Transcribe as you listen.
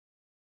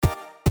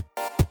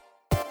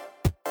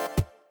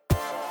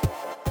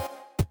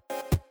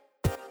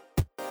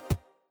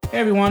Hey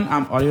everyone,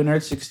 I'm Audio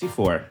Nerd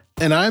 64.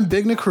 And I'm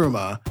Big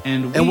Nkrumah.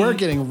 And we're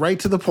getting right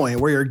to the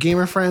point. We're your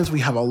gamer friends. We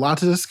have a lot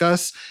to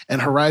discuss,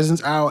 and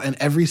Horizon's out. And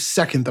every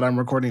second that I'm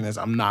recording this,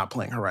 I'm not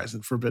playing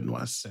Horizon Forbidden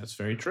West. That's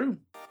very true.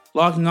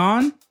 Logging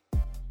on,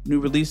 new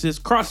releases,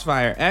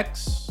 Crossfire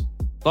X,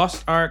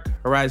 Lost Ark,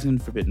 Horizon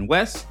Forbidden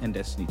West, and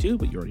Destiny 2,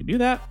 but you already knew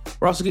that.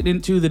 We're also getting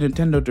into the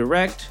Nintendo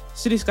Direct,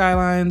 City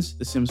Skylines,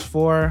 The Sims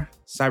 4,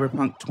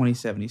 Cyberpunk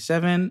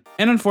 2077,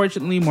 and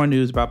unfortunately, more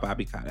news about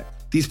Bobby Kotick.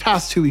 These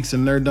past 2 weeks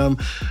in nerddom,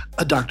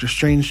 a Doctor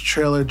Strange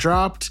trailer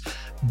dropped,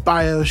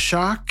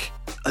 BioShock,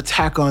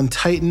 Attack on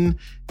Titan,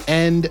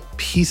 and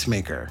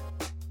Peacemaker.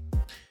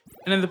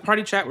 And in the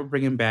party chat, we're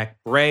bringing back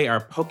Bray,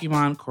 our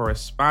Pokemon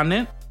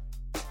correspondent,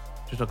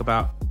 to talk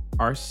about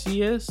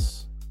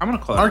Arceus. I'm going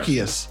to call it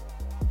Arceus.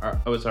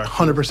 It's Arceus.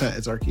 100%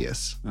 it's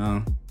Arceus.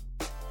 Oh.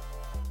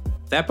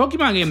 That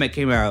Pokemon game that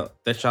came out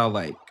that y'all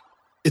like.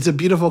 It's a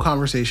beautiful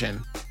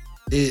conversation.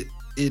 It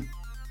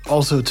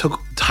also took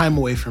time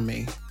away from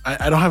me.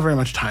 I don't have very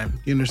much time.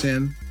 You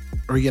understand?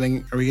 Are we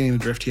getting the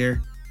drift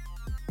here?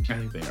 I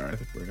think they are. I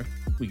think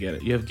we get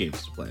it. You have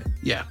games to play.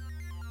 Yeah.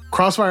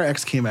 Crossfire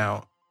X came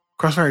out.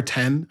 Crossfire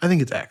 10, I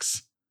think it's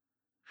X.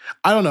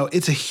 I don't know.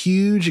 It's a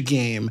huge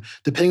game.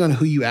 Depending on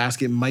who you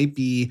ask, it might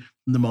be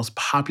the most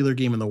popular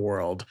game in the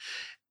world.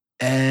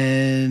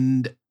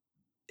 And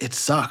it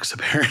sucks,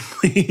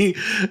 apparently.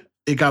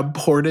 It got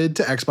ported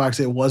to Xbox.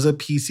 It was a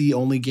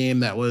PC-only game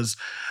that was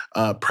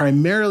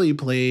primarily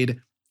played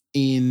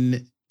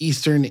in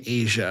Eastern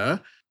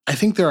Asia. I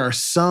think there are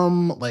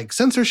some like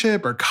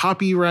censorship or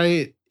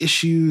copyright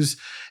issues,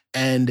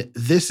 and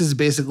this is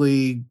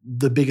basically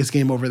the biggest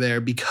game over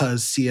there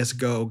because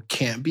CSGO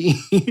can't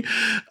be.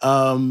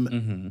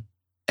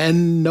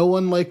 And no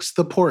one likes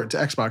the port to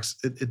Xbox.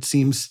 It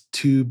seems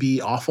to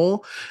be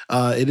awful.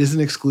 It is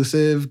an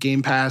exclusive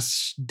Game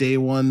Pass day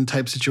one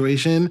type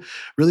situation.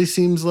 Really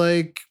seems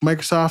like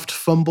Microsoft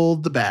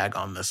fumbled the bag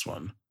on this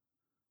one.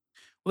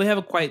 Well, they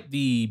have quite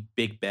the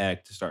big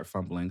bag to start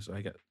fumbling, so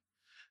I get.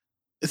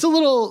 It's a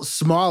little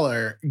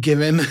smaller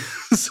given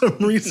some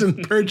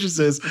recent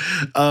purchases.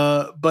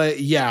 But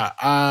yeah,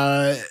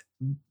 I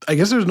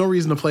guess there's no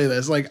reason to play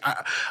this. Like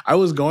I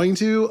was going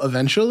to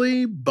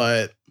eventually,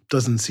 but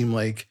doesn't seem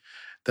like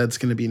that's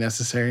going to be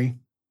necessary.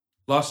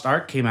 Lost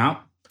Ark came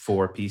out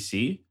for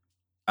PC.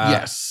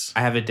 Yes.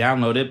 I have it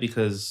downloaded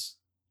because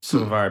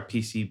some of our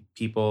PC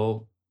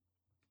people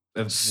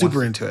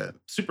super into it.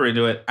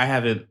 I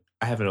haven't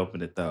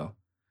opened it though.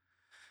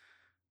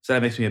 So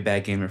that makes me a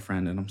bad gamer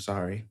friend, and I'm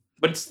sorry.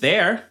 But it's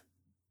there.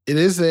 It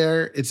is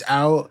there. It's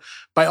out.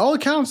 By all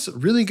accounts,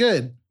 really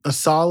good. A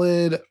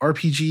solid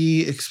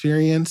RPG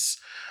experience.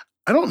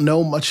 I don't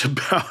know much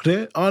about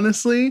it,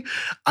 honestly.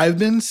 I've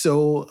been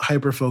so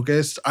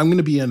hyper-focused. I'm going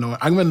to be annoying.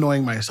 I'm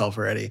annoying myself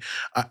already.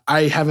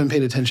 I haven't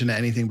paid attention to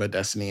anything but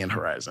Destiny and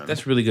Horizon.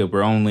 That's really good.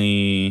 We're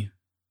only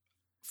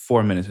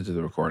 4 minutes into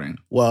the recording.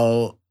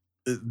 Well,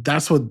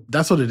 that's what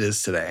it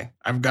is today.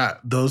 I've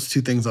got those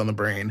two things on the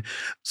brain.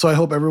 So I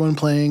hope everyone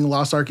playing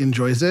Lost Ark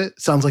enjoys it.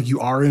 Sounds like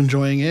you are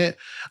enjoying it.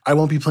 I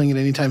won't be playing it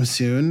anytime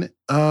soon.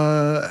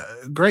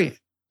 Great.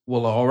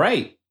 Well, all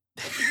right.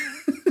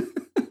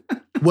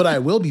 What I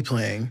will be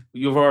playing.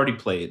 You've already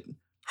played.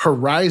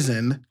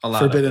 Horizon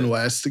Forbidden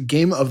West,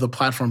 game of the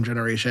platform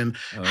generation,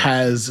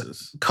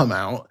 has come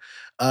out.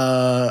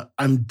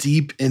 I'm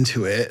deep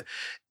into it.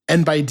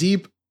 And by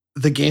deep,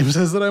 the game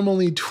says that I'm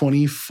only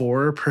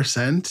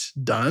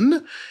 24%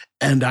 done.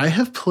 And I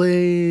have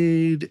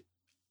played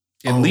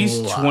at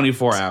least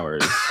 24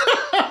 hours.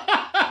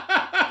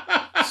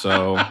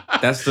 So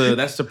that's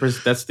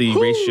the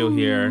ratio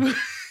here.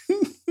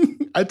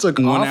 I took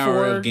 1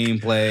 hour of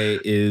gameplay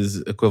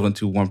is equivalent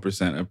to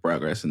 1% of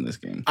progress in this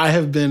game. I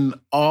have been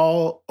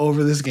all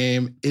over this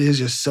game. It is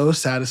just so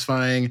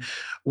satisfying.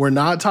 We're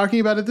not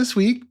talking about it this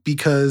week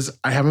because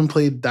I haven't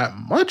played that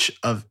much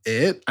of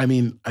it. I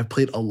mean, I've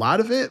played a lot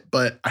of it,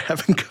 but I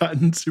haven't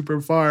gotten super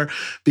far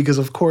because,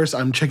 of course,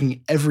 I'm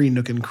checking every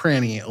nook and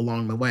cranny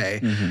along the way.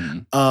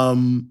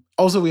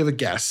 Also, we have a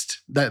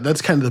guest.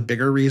 That's kind of the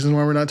bigger reason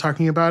why we're not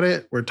talking about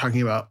it. We're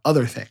talking about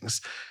other things.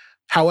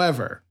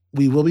 However,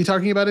 we will be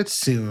talking about it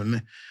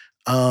soon.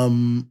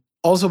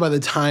 Also, by the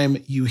time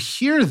you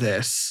hear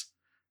this,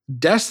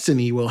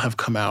 Destiny will have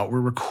come out.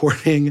 We're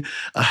recording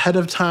ahead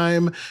of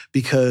time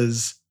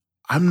because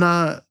I'm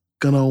not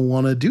going to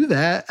want to do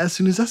that. As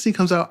soon as Destiny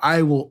comes out,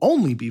 I will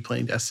only be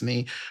playing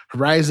Destiny.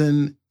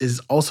 Horizon is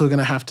also going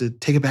to have to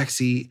take a back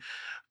seat.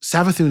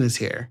 Savathun is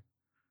here.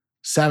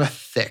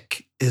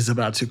 Sabathic is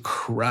about to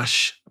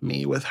crush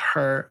me with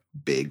her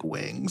big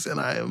wings, and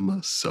I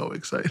am so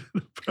excited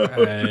about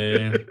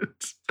it.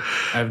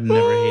 I've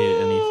never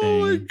hated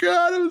anything. Oh my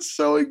God, I'm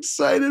so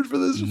excited for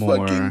this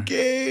fucking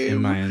game.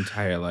 In my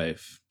entire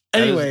life.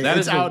 Anyway,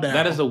 it's out now.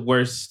 That is the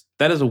worst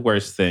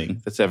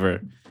thing that's ever...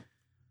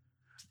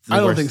 I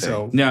don't think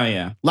so. No,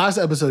 yeah. Last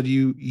episode,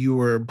 you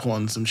were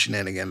pulling some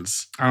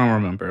shenanigans. I don't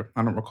remember.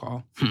 I don't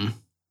recall.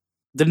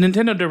 The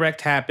Nintendo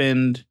Direct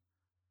happened.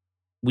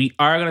 We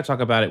are going to talk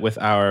about it with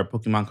our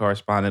Pokemon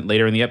correspondent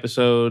later in the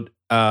episode.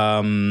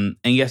 And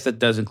yes, that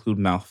does include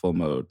mouthful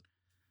mode.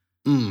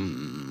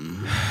 It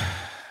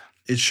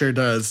sure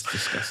does.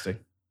 Disgusting.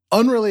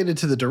 Unrelated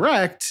to the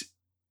Direct,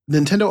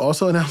 Nintendo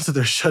also announced that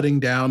they're shutting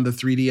down the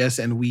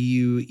 3DS and Wii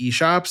U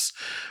eShops.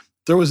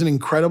 There was an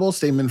incredible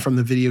statement from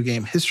the Video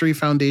Game History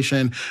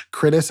Foundation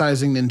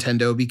criticizing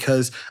Nintendo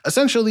because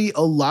essentially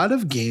a lot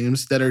of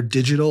games that are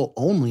digital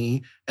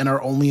only and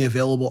are only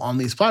available on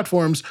these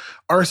platforms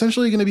are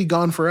essentially going to be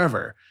gone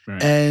forever.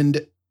 Right.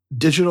 And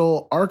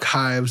digital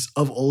archives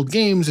of old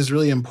games is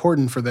really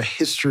important for the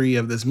history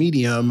of this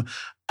medium.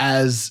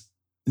 As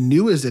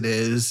new as it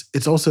is,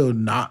 it's also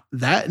not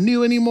that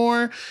new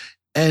anymore.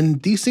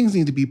 And these things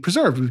need to be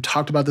preserved. We've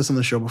talked about this on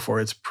the show before.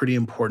 It's pretty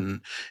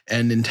important.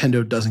 And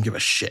Nintendo doesn't give a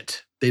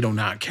shit. They do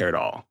not care at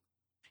all.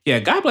 Yeah,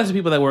 God bless the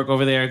people that work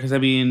over there. Because, I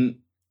mean,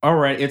 all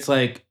right, it's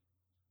like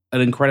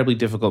an incredibly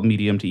difficult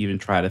medium to even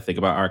try to think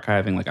about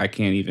archiving. Like, I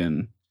can't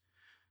even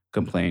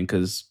complain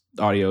because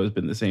audio has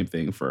been the same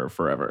thing for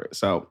forever.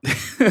 So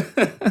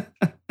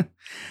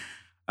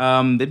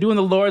they're doing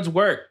the Lord's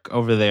work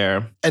over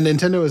there. And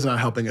Nintendo is not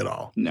helping at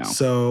all. No.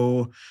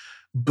 So,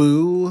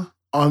 boo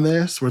on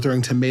this. We're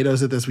throwing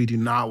tomatoes at this. We do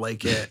not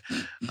like it.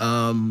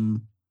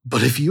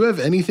 But if you have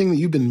anything that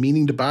you've been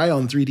meaning to buy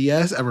on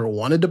 3DS, ever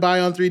wanted to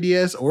buy on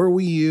 3DS or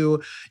Wii U,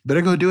 you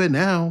better go do it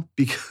now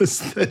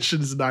because that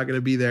shit is not going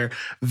to be there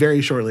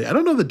very shortly. I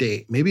don't know the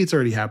date. Maybe it's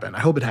already happened. I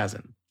hope it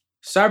hasn't.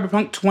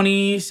 Cyberpunk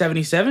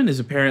 2077 is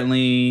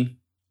apparently,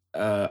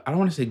 I don't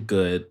want to say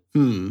good.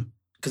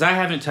 Because I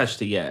haven't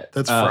touched it yet.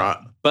 That's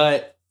fraught.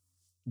 But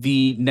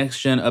the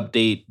next-gen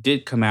update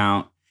did come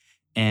out.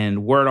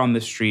 And word on the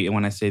street, and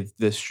when I say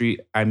the street,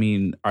 I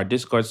mean our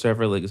Discord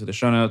server, link is in the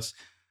show notes.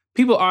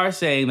 People are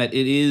saying that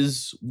it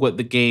is what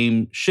the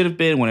game should have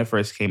been when it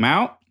first came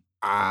out.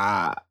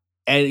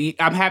 And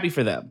I'm happy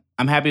for them.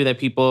 I'm happy that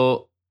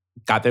people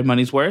got their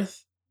money's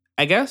worth,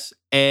 I guess.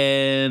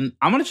 And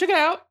I'm going to check it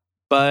out.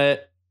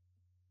 But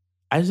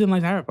I just didn't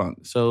like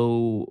Cyberpunk.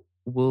 So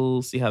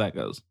we'll see how that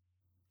goes.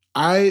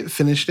 I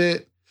finished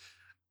it.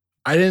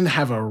 I didn't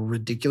have a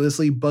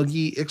ridiculously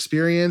buggy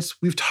experience.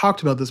 We've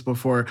talked about this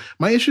before.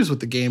 My issues with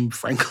the game,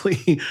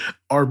 frankly,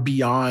 are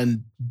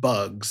beyond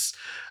bugs.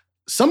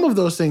 Some of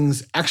those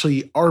things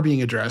actually are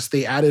being addressed.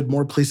 They added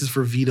more places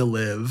for V to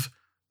live.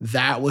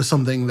 That was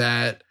something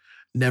that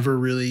never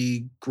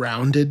really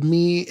grounded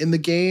me in the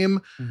game.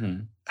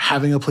 Mm-hmm.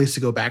 Having a place to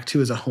go back to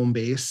as a home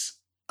base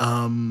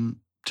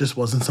just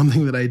wasn't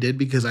something that I did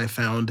because I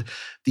found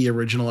the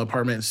original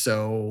apartment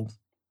so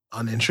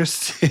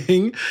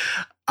uninteresting.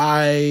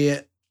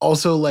 I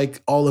also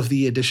like all of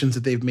the additions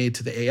that they've made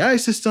to the AI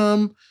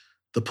system,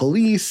 the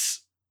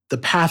police, the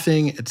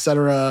pathing,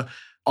 etc.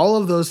 All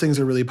of those things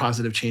are really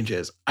positive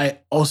changes. I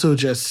also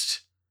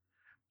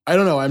I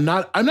don't know. I'm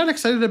not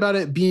excited about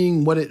it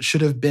being what it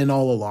should have been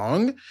all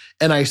along.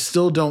 And I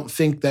still don't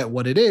think that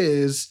what it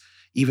is,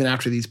 even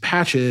after these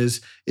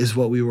patches, is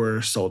what we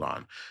were sold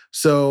on.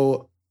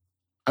 So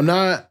I'm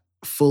not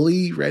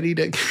fully ready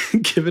to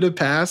give it a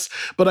pass,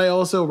 but I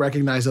also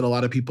recognize that a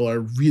lot of people are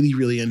really,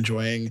 really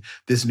enjoying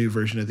this new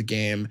version of the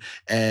game,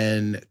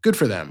 and good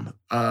for them.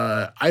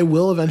 I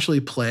will eventually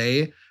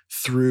play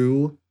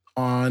through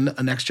on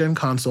a next-gen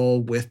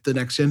console with the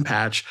next-gen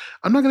patch.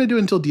 I'm not going to do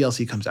it until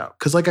DLC comes out,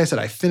 because like I said,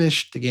 I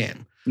finished the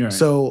game. Right.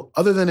 So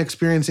other than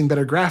experiencing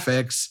better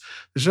graphics,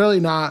 there's really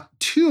not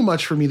too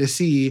much for me to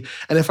see,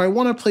 and if I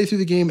want to play through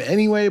the game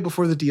anyway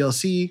before the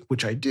DLC,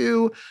 which I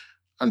do,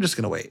 I'm just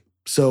going to wait.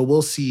 So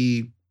we'll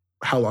see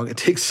how long it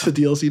takes the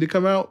DLC to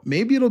come out.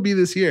 Maybe it'll be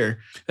this year.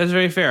 That's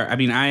very fair. I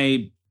mean,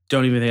 I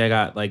don't even think I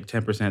got like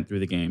 10% through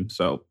the game.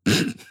 So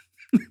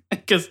I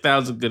guess that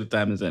was as good a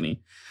time as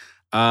any.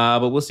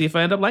 But we'll see if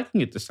I end up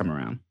liking it this time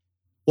around.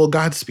 Well,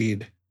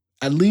 Godspeed.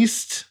 At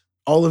least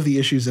all of the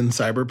issues in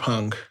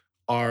Cyberpunk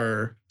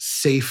are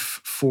safe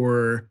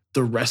for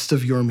the rest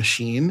of your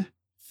machine.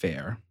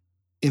 Fair.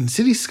 In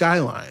City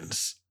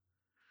Skylines,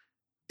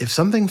 if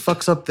something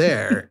fucks up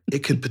there,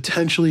 it could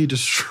potentially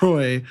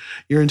destroy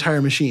your entire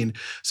machine.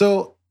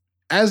 So,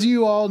 as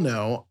you all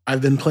know,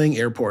 I've been playing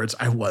Airports.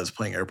 I was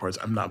playing Airports.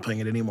 I'm not playing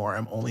it anymore.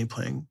 I'm only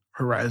playing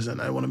Horizon.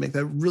 I want to make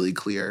that really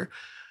clear.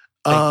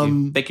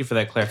 Thank you for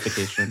that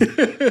clarification.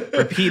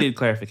 Repeated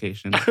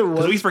clarification.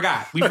 Because we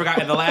forgot. We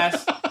forgot in the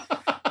last,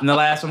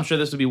 I'm sure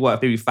this would be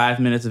maybe 5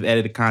 minutes of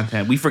edited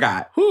content. We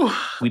forgot. Whew.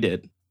 We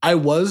did. I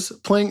was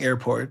playing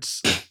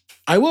Airports.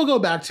 I will go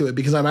back to it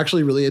because I'm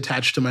actually really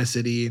attached to my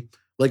city.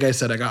 Like I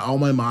said, I got all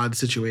my mods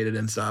situated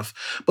and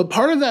stuff. But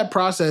part of that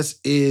process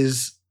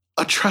is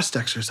a trust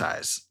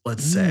exercise,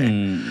 let's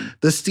say.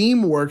 The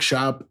Steam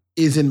Workshop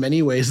is in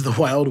many ways the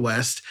Wild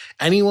West.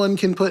 Anyone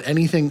can put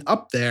anything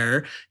up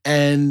there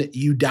and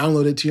you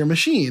download it to your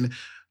machine.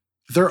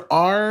 There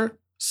are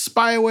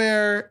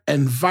spyware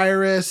and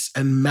virus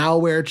and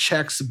malware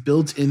checks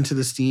built into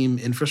the Steam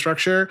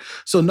infrastructure.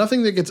 So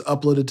nothing that gets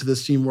uploaded to the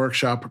Steam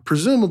Workshop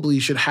presumably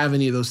should have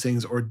any of those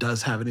things or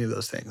does have any of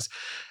those things.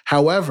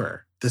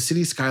 However, the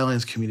City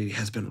Skylines community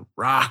has been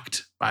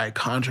rocked by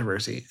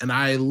controversy, and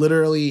I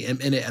literally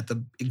am in it at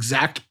the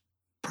exact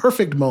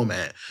perfect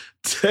moment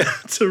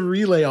to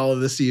relay all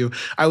of this to you.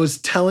 I was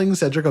telling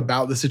Cedric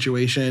about the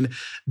situation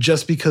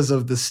just because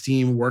of the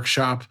Steam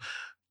Workshop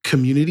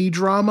community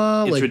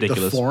drama, It's like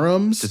ridiculous. the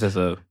forums. Just as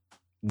a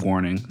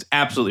warning. It's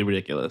absolutely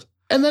ridiculous.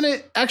 And then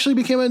it actually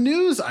became a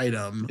news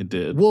item. It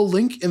did. We'll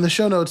link in the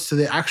show notes to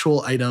the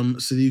actual item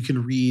so that you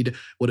can read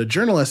what a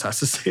journalist has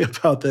to say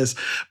about this.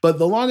 But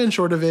the long and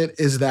short of it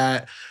is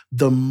that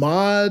the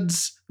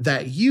mods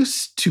that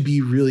used to be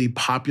really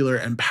popular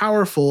and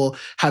powerful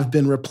have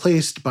been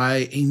replaced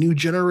by a new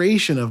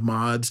generation of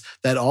mods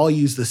that all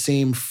use the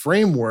same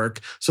framework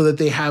so that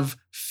they have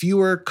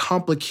fewer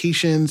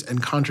complications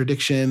and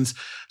contradictions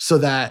so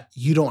that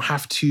you don't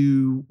have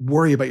to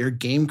worry about your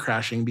game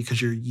crashing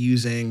because you're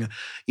using,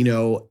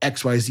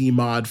 XYZ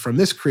mod from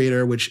this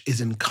creator, which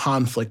is in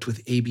conflict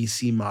with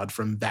ABC mod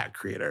from that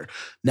creator.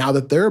 Now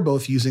that they're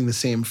both using the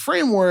same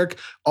framework,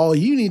 all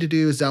you need to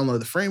do is download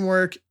the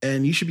framework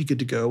and you should be good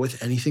to go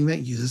with anything that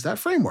uses that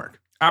framework.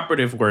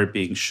 Operative word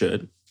being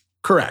should.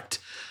 Correct.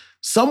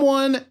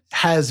 Someone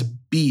has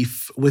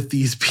beef with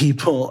these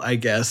people, I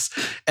guess,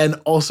 and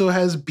also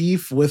has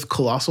beef with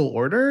Colossal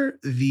Order,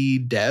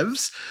 the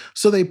devs.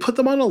 So they put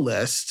them on a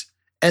list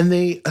and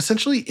they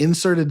essentially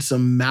inserted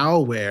some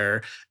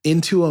malware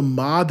into a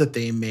mod that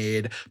they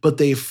made, but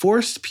they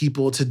forced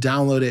people to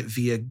download it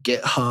via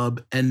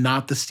GitHub and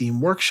not the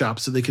Steam Workshop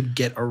so they could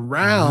get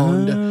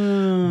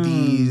around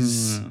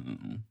these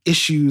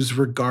issues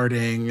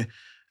regarding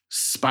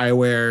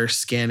spyware,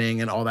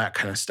 scanning, and all that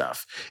kind of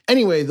stuff.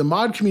 Anyway, the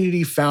mod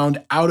community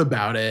found out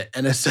about it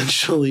and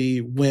essentially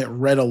went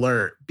red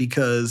alert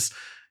because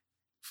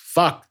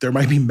there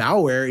might be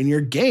malware in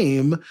your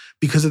game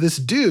because of this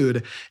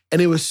dude.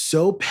 And it was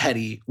so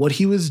petty what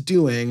he was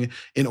doing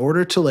in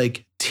order to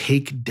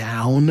take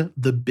down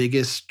the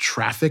biggest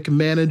traffic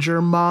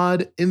manager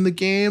mod in the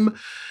game.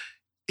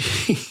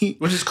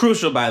 Which is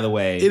crucial, by the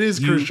way. It is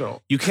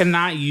crucial. You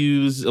cannot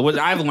use what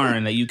I've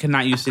learned that you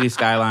cannot use City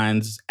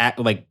Skylines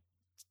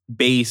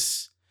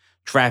base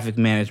traffic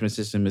management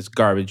system is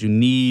garbage. You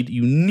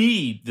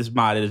need this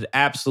mod. It is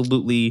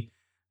absolutely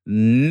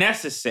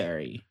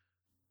necessary.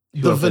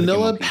 The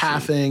vanilla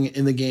pathing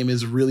in the game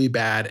is really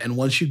bad. And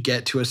once you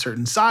get to a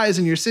certain size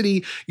in your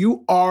city,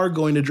 you are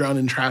going to drown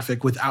in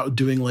traffic without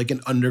doing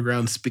an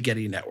underground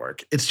spaghetti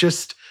network. It's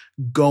just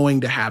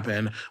going to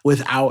happen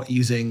without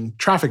using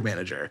Traffic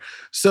Manager.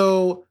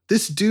 So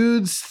this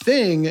dude's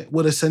thing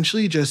would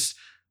essentially just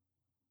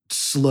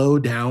slow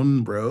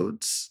down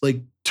roads,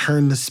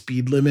 turn the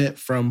speed limit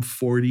from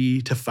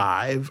 40 to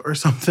 5 or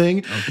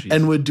something,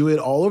 and would do it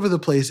all over the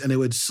place, and it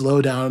would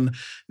slow down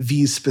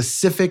these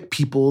specific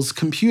people's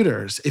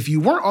computers. If you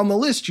weren't on the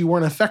list, you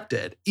weren't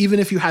affected. Even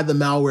if you had the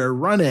malware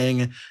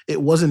running,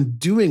 it wasn't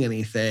doing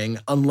anything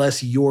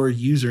unless your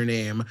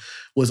username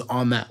was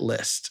on that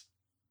list.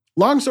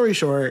 Long story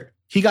short,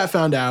 he got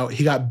found out,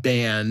 he got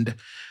banned.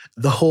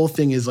 The whole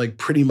thing is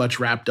pretty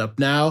much wrapped up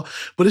now,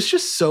 but it's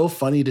just so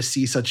funny to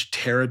see such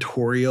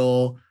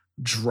territorial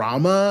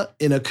drama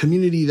in a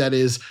community that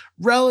is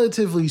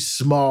relatively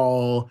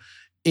small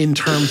in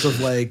terms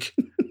of a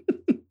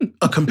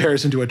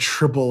comparison to a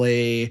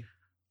AAA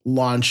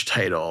launch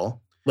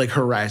title like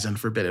Horizon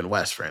Forbidden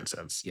West, for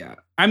instance. Yeah.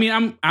 I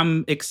mean,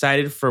 I'm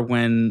excited for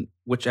when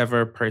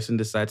whichever person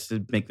decides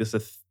to make this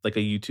a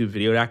YouTube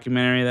video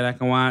documentary that I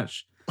can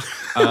watch.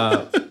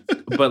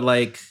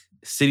 But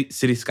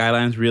City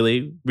Skylines,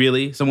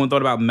 really? Someone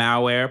thought about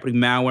putting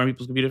malware in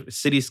people's computers?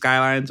 City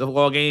Skylines of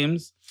all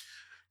games?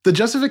 The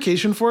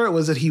justification for it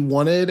was that he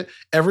wanted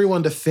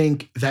everyone to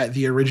think that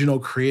the original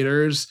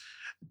creators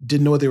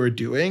didn't know what they were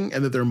doing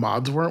and that their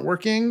mods weren't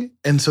working.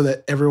 And so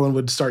that everyone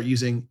would start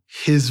using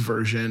his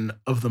version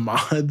of the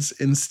mods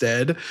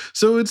instead.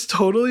 So it's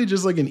totally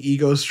just an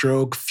ego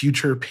stroke,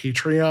 future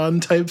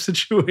Patreon type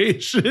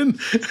situation.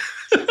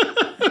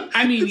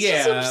 I mean, it's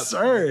just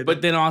absurd.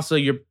 But then also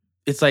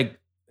it's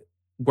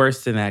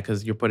worse than that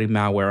because you're putting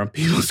malware on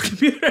people's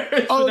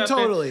computers. Oh,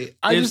 totally.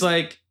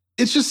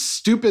 It's just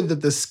stupid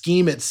that the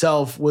scheme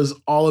itself was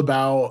all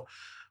about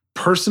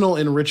personal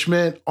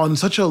enrichment on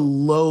such a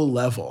low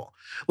level.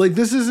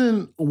 This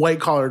isn't white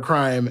collar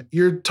crime.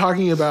 You're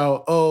talking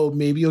about,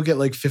 maybe you'll get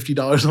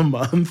 $50 a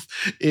month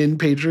in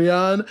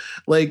Patreon.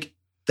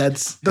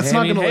 That's not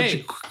going to let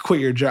you quit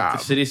your job.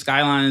 The City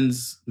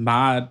Skylines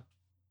mod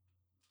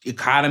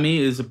economy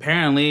is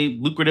apparently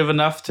lucrative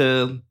enough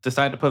to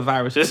decide to put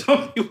viruses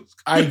on people's computers.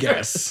 I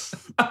guess.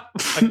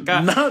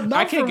 Not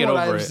I can't get over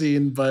I've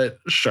seen, but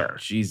sure.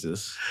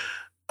 Jesus.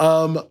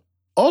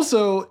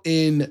 Also,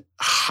 in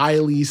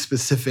highly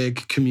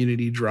specific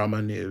community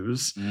drama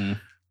news,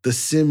 The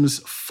Sims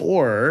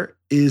 4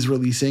 is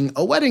releasing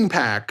a wedding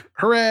pack.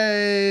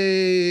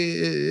 Hooray!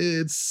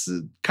 It's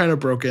kind of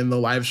broken. The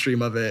live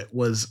stream of it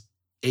was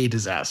a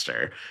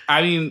disaster.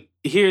 I mean,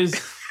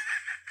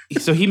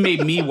 so he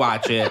made me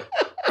watch it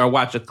or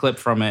watch a clip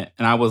from it,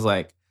 and I was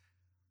like,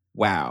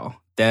 wow.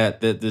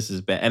 That this is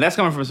bad. And that's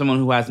coming from someone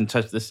who hasn't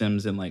touched The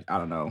Sims in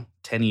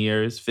 10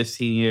 years,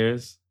 15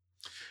 years.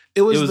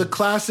 It was the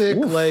classic,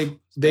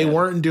 they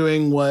weren't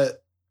doing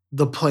what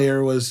the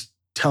player was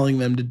telling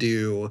them to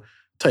do.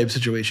 type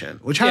situation,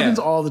 which happens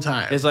all the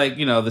time. It's like,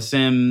 the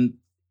Sim,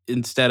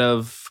 instead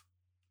of,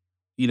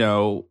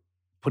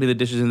 putting the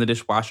dishes in the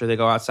dishwasher, they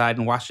go outside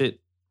and wash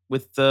it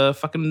with the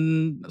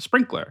fucking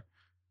sprinkler.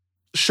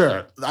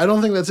 Sure. I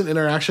don't think that's an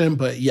interaction,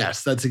 but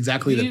yes, that's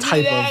exactly the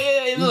type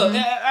of. Look,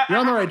 you're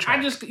on the right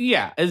track.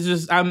 It's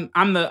just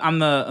I'm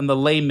the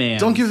layman.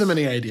 Don't give them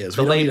any ideas.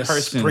 The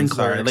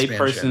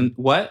layperson.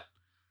 What?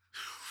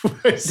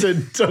 I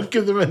said, don't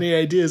give them any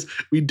ideas.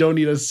 We don't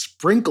need a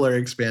sprinkler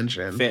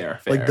expansion. Fair.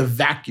 Like the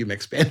vacuum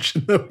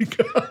expansion that we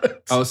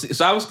got. Oh,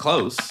 so I was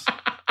close.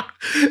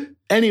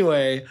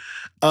 Anyway,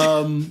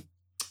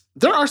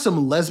 there are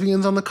some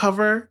lesbians on the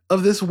cover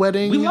of this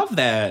wedding. We love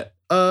that.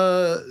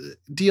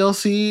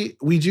 DLC.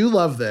 We do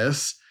love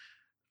this.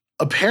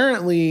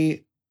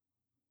 Apparently,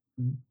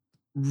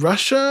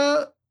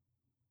 Russia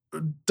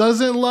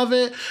doesn't love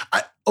it.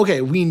 Okay,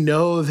 we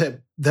know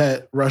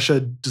that Russia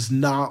does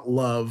not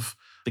love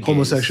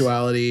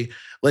homosexuality,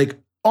 like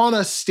on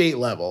a state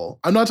level.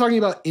 I'm not talking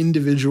about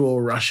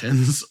individual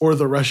Russians or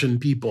the Russian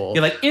people.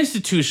 Yeah, like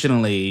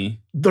institutionally.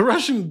 The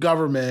Russian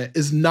government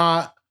is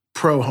not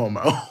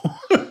pro-homo.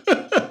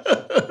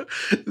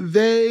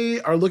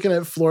 They are looking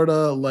at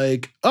Florida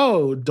like,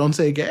 oh, don't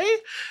say gay.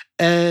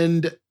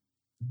 And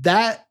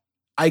that,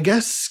 I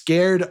guess,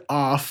 scared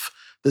off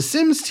the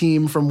Sims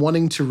team from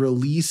wanting to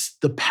release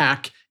the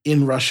pack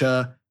in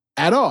Russia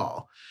at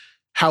all.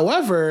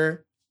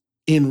 However,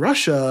 in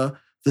Russia,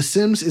 The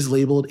Sims is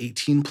labeled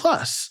 18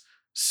 plus.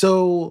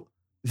 So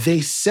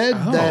they said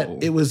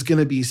that it was going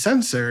to be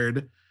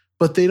censored,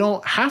 but they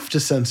don't have to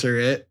censor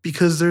it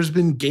because there's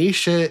been gay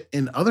shit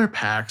in other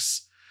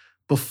packs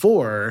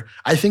before.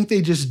 I think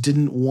they just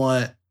didn't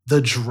want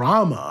the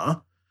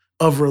drama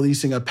of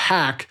releasing a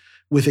pack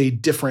with a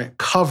different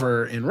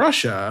cover in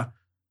Russia.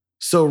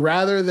 So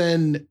rather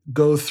than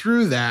go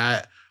through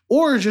that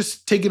or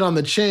just take it on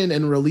the chin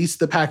and release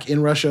the pack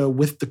in Russia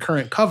with the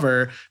current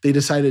cover, they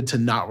decided to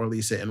not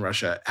release it in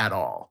Russia at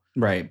all.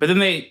 Right. But then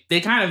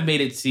they kind of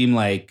made it seem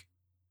like,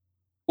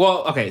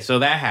 well, okay, so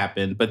that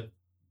happened, but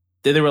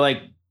then they were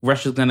like,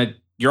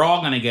 you're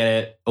all gonna get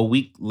it a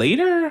week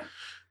later?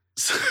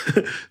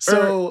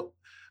 So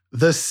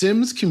the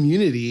Sims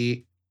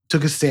community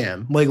took a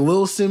stand. Like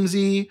Lil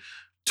Simsy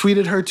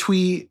tweeted her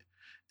tweet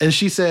and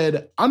she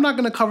said, I'm not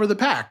gonna cover the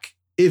pack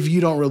if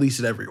you don't release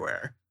it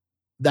everywhere.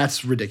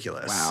 That's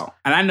ridiculous. Wow.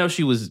 And I know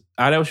she was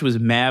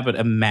mad, but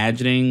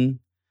imagining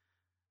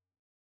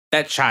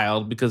that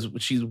child, because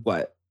she's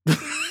what?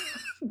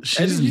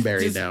 She's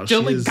married now.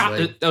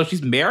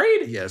 She's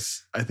married?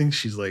 Yes. I think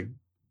she's like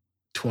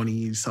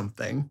 20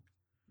 something.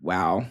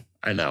 Wow.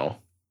 I know.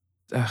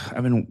 The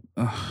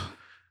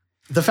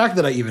fact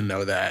that I even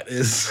know that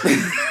is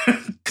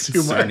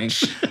too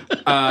much.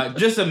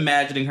 Just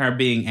imagining her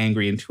being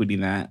angry and tweeting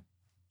that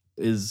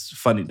is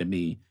funny to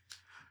me.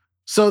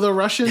 So the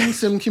Russian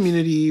Sim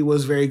community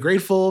was very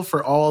grateful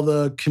for all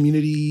the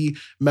community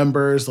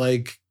members,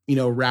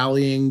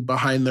 rallying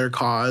behind their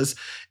cause.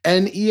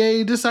 And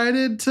EA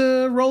decided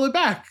to roll it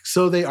back.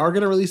 So they are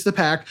going to release the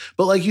pack.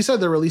 But like you said,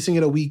 they're releasing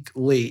it a week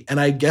late. And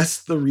I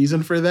guess the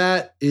reason for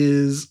that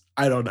is,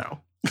 I don't know.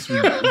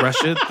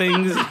 Russia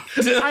things.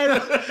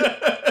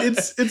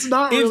 It's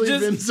not really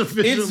been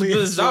sufficiently. It's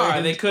bizarre.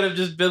 Explained. They could have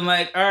just been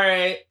like, all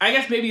right, I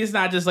guess maybe it's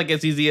not just like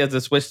as easy as a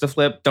switch to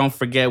flip. Don't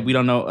forget, we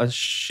don't know a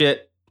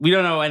shit. We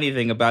don't know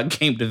anything about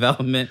game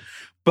development.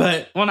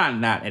 But, well,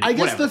 not anything. I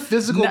guess the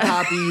physical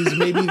copies,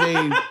 maybe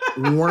they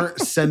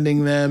weren't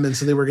sending them, and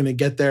so they were going to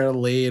get there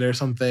late or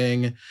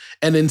something.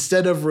 And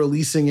instead of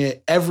releasing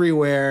it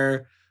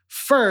everywhere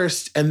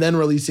first and then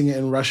releasing it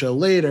in Russia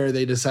later,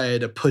 they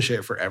decided to push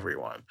it for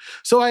everyone.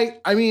 So,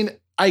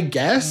 I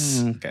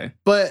guess. Okay.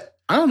 But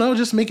I don't know,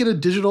 just make it a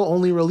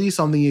digital-only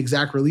release on the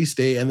exact release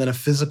date and then a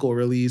physical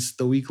release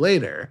the week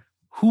later.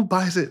 Who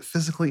buys it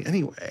physically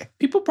anyway?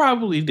 People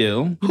probably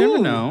do. You never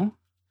know.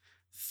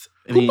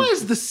 Who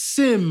buys The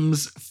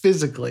Sims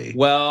physically?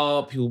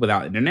 Well, people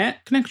without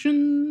internet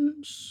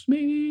connections,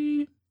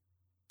 maybe.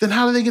 Then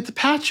how do they get the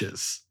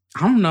patches?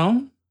 I don't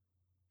know.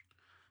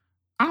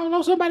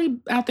 Somebody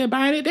out there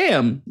buying it.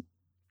 Damn.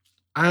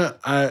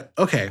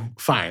 Okay,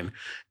 fine.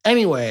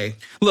 Anyway.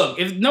 Look,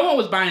 if no one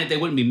was buying it, they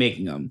wouldn't be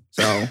making them.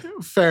 So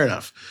fair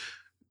enough.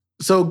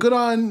 So good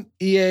on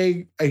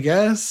EA, I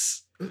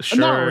guess. Sure.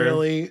 Not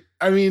really.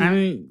 I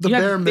mean the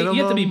bare minimum.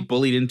 You have to be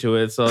bullied into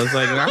it. So it's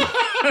like,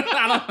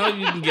 I don't know if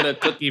you can get a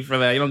cookie for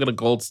that. You don't get a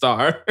gold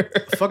star.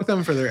 Fuck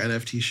them for their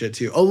NFT shit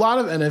too. A lot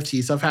of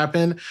NFT stuff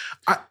happened.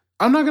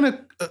 I'm not going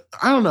to,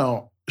 I don't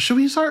know. Should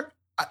we start?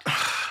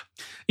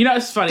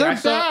 It's funny. They're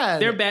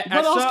bad. They're bad.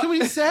 What else can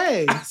we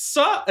say? I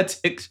saw a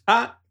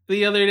TikTok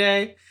the other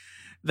day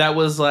that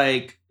was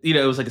like,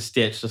 it was like a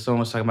stitch. So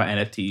someone was talking about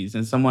NFTs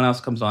and someone else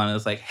comes on and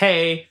it's like,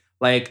 hey,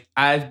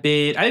 I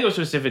think it was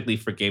specifically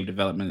for game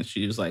development. And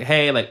she was like,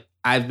 hey,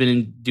 I've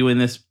been doing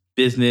this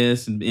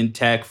business in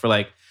tech for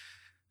 10,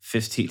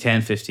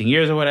 15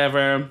 years or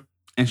whatever.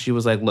 And she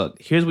was like, look,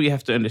 here's what you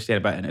have to understand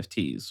about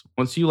NFTs.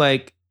 Once you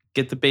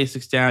get the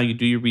basics down, you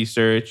do your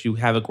research, you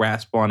have a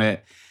grasp on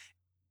it,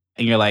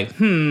 and you're like,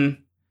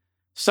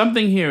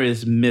 something here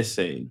is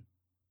missing.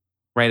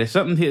 right? If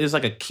something is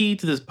like a key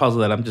to this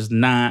puzzle that I'm just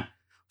not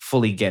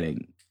fully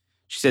getting.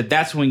 She said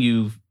that's when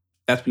you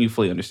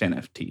fully understand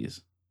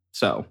NFTs.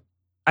 So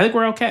I think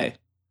we're okay.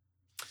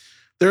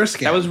 They're a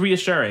scam. That was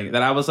reassuring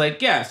that I was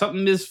like, yeah,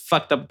 something is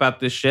fucked up about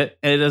this shit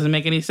and it doesn't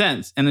make any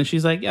sense. And then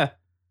she's like, yeah.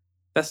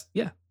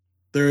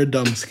 They're a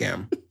dumb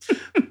scam.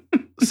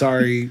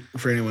 Sorry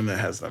for anyone that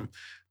has them.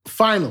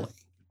 Finally,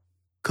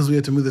 because we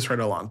have to move this right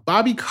along,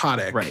 Bobby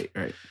Kotick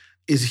right.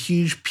 is a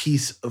huge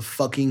piece of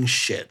fucking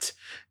shit.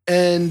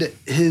 And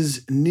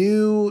his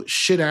new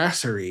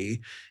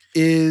shitassery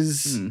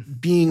is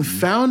being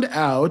found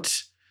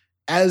out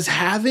as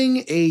having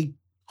a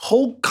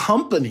whole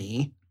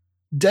company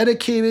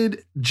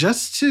dedicated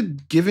just to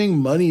giving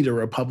money to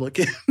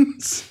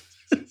Republicans.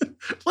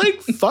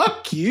 Like,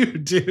 fuck you,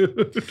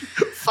 dude.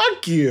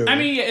 Fuck you. I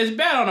mean, it's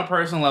bad on a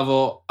personal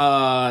level.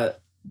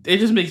 It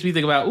just makes me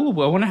think about, I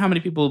wonder how many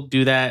people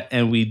do that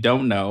and we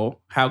don't know.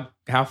 How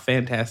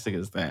fantastic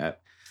is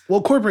that?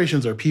 Well,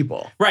 corporations are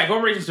people. Right,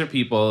 corporations are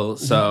people,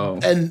 so...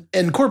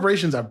 And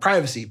corporations have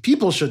privacy.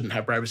 People shouldn't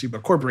have privacy,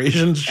 but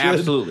corporations should.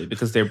 Absolutely,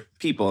 because they're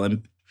people,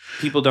 and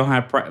people don't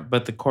have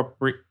but the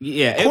corporate...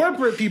 Yeah.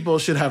 Corporate people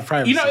should have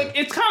privacy. You know,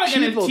 it's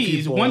kind of like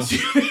NFTs.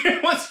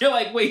 Once you're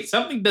like, wait,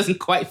 something doesn't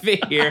quite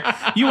fit here,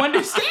 you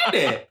understand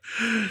it.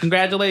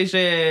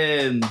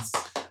 Congratulations.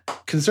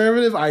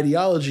 Conservative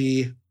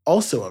ideology,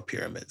 also a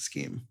pyramid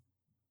scheme.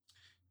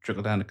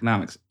 Trickle-down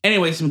economics.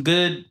 Anyway, some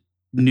good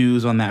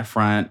news on that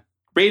front.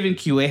 Raven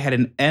QA had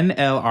an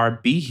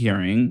NLRB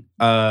hearing.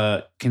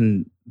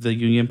 Can the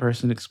union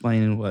person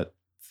explain what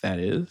that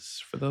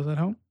is for those at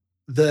home?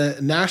 The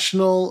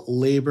National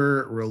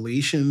Labor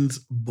Relations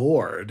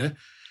Board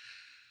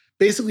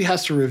basically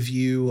has to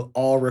review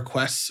all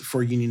requests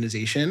for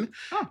unionization.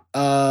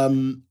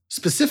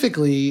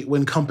 Specifically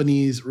when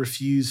companies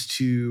refuse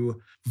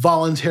to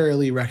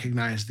voluntarily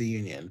recognize the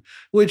union,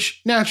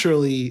 which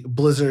naturally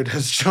Blizzard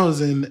has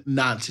chosen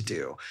not to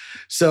do.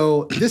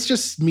 So this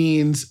just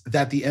means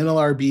that the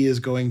NLRB is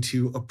going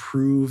to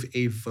approve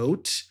a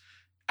vote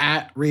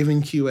at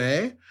Raven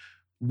QA,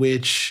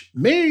 which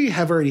may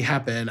have already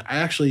happened. I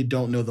actually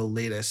don't know the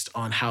latest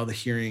on how the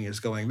hearing is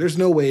going. There's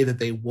no way that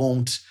they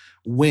won't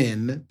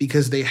win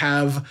because they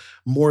have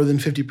more than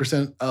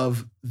 50%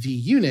 of the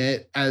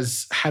unit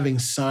as having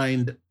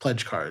signed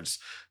pledge cards.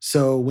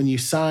 So when you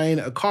sign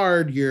a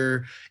card,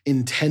 you're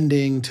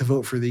intending to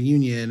vote for the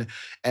union,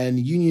 and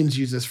unions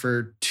use this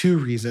for two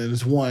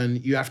reasons. One,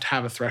 you have to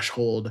have a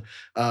threshold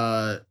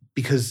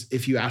because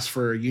if you ask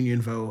for a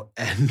union vote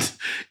and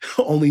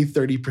only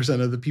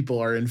 30% of the people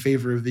are in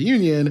favor of the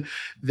union,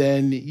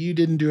 then you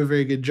didn't do a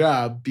very good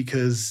job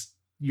because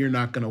you're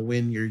not going to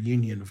win your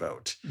union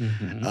vote.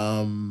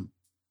 Mm-hmm.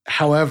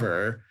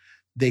 However,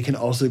 they can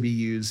also be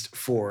used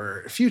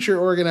for future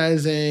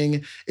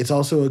organizing. It's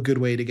also a good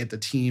way to get the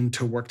team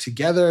to work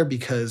together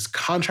because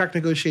contract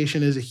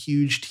negotiation is a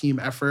huge team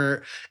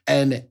effort,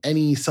 and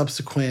any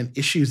subsequent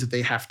issues that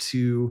they have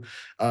to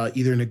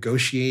either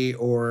negotiate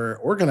or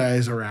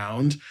organize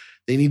around,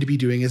 they need to be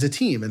doing as a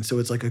team. And so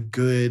it's like a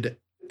good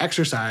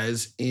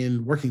exercise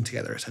in working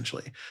together,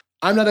 essentially.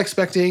 I'm not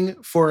expecting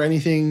for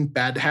anything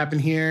bad to happen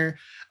here.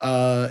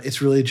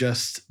 It's really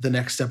just the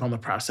next step on the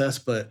process,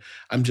 but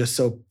I'm just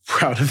so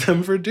proud of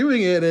them for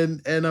doing it,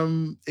 and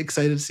I'm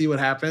excited to see what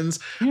happens.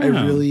 Yeah. I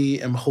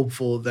really am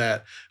hopeful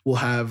that we'll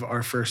have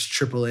our first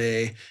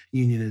AAA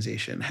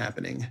unionization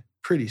happening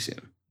pretty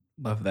soon.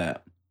 Love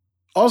that.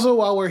 Also,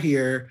 while we're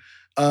here,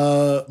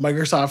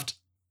 Microsoft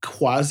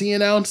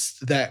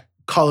quasi-announced that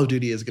Call of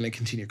Duty is going to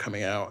continue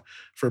coming out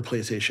for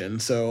PlayStation.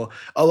 So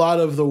a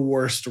lot of the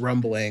worst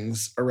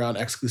rumblings around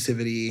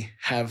exclusivity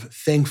have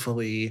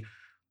thankfully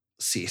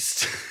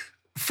ceased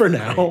for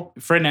now.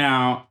 For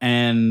now.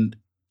 And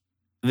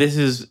this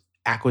is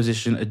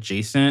acquisition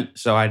adjacent,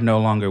 so I no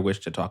longer wish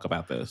to talk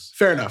about this.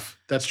 Fair enough.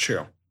 That's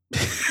true.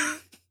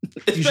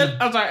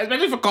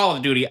 Especially for Call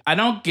of Duty. I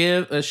don't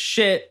give a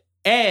shit.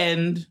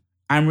 And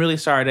I'm really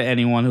sorry to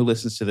anyone who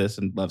listens to this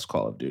and loves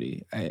Call of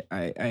Duty. I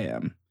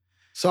am.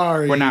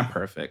 Sorry. We're not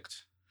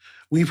perfect.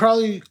 We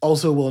probably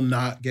also will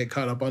not get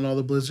caught up on all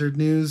the Blizzard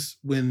news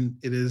when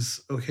it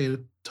is okay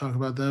to talk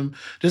about them.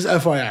 Just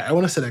FYI, I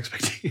want to set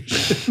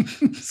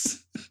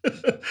expectations.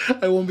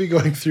 I won't be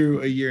going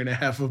through a year and a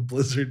half of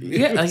Blizzard news.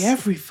 Yeah, like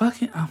every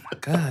fucking... Oh, my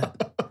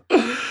God.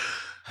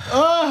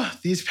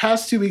 These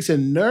past 2 weeks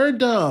in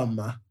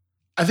nerddom,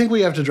 I think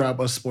we have to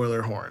drop a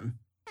spoiler horn.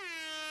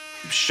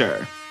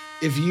 Sure.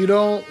 If you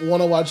don't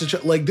want to watch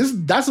the like this,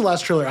 that's the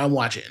last trailer I'm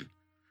watching.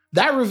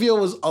 That reveal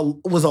was a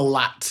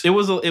lot. It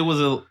was a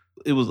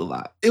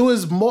lot. It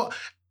was more.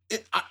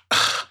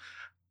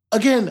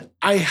 Again,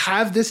 I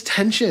have this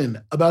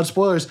tension about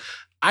spoilers.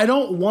 I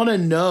don't want to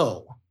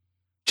know.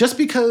 Just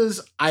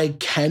because I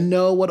can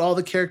know what all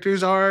the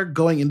characters are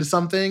going into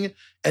something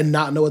and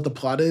not know what the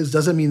plot is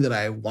doesn't mean that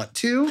I want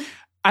to.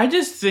 I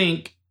just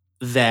think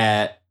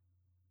that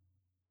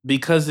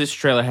because this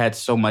trailer had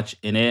so much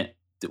in it,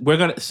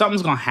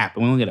 something's gonna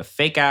happen. We're gonna get a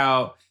fake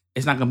out.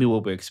 It's not gonna be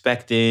what we're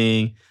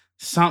expecting.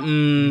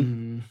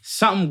 Something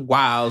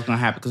wild is gonna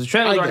happen because the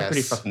trailer is already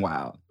pretty fucking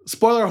wild.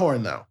 Spoiler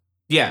horn though.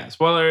 Yeah,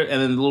 spoiler,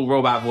 and then the little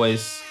robot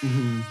voice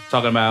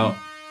talking about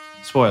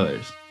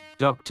spoilers.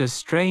 Doctor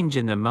Strange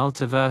in the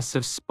Multiverse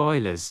of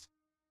Spoilers.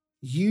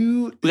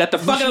 We got the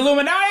fucking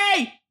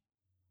Illuminati!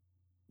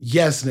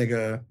 Yes,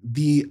 nigga.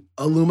 The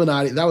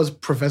Illuminati. That was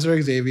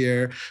Professor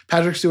Xavier.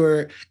 Patrick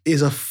Stewart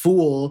is a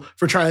fool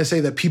for trying to say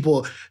that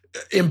people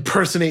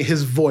impersonate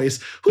his voice.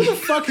 Who the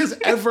fuck has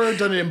ever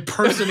done an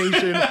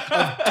impersonation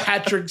of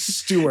Patrick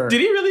Stewart?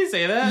 Did he really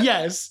say that?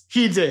 Yes,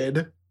 he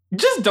did.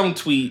 Just don't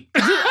tweet.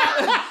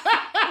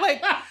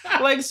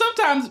 Like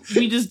sometimes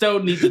we just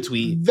don't need to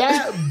tweet.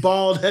 That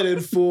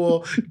bald-headed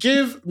fool.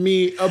 Give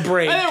me a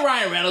break. And then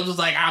Ryan Reynolds was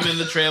like, I'm in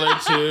the trailer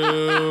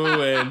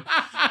too. And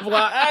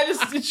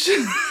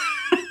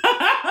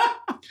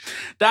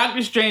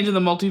Doctor Strange in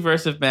the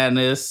Multiverse of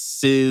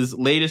Madness, his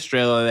latest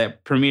trailer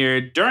that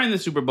premiered during the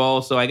Super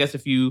Bowl. So I guess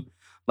if you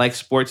like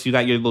sports, you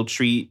got your little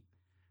treat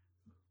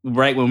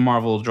right when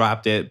Marvel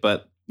dropped it.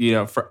 But, you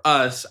know, for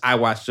us, I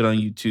watched it on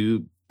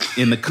YouTube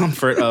in the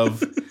comfort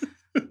of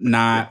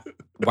not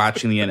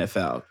watching the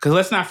NFL. Because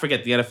let's not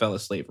forget the NFL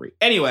is slavery.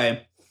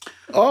 Anyway.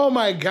 Oh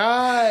my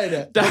God.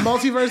 The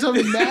Multiverse of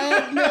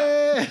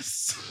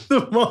Madness.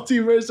 The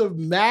Multiverse of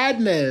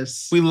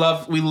Madness. We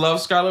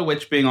love Scarlet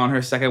Witch being on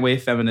her second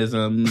wave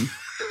feminism.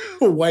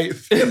 White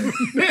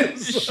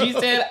feminism. She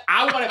said,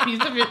 I want a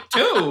piece of it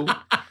too.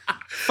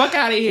 Fuck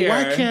out of here.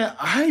 Why can't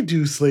I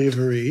do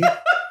slavery?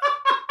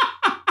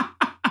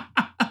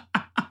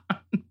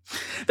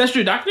 That's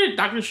true.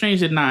 Doctor Strange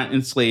did not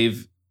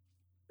enslave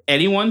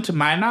anyone, to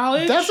my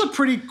knowledge. That's a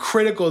pretty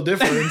critical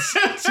difference,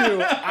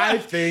 too, I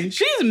think.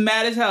 She's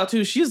mad as hell,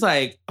 too. She's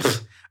like,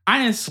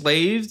 I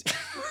enslaved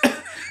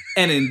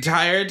an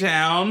entire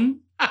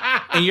town,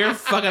 and you're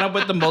fucking up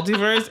with the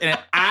multiverse, and if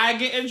I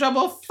get in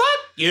trouble, fuck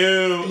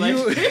you. Like,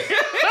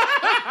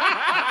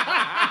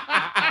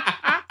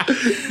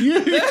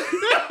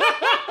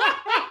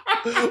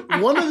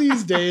 one of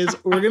these days,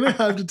 we're going to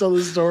have to tell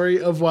the story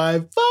of why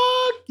fuck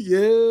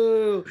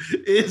you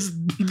is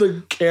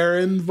the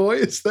Karen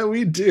voice that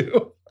we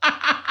do.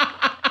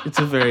 It's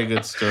a very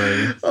good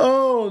story.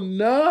 Oh,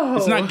 no.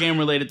 It's not game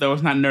related, though.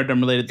 It's not nerddom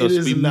related, though.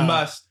 So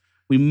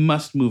we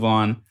must move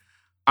on.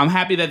 I'm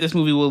happy that this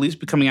movie will at least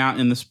be coming out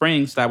in the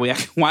spring so that way I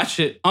can watch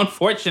it,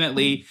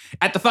 unfortunately,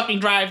 at the fucking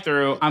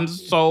drive-thru. I'm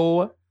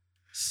so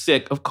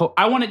sick of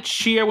I want to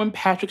cheer when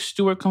Patrick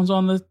Stewart comes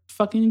on the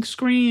fucking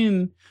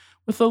screen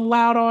with a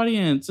loud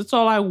audience. That's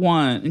all I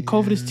want. And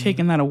COVID is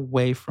taking that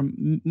away from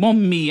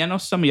me. I know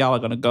some of y'all are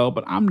going to go,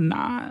 but I'm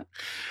not.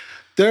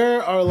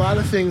 There are a lot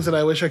of things that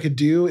I wish I could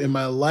do in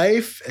my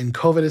life, and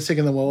COVID is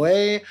taking them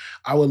away.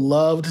 I would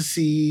love to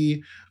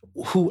see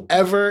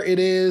whoever it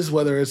is,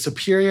 whether it's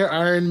Superior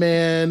Iron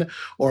Man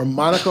or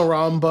Monica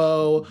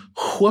Rambeau,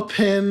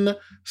 whooping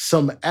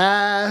some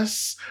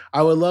ass.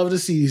 I would love to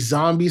see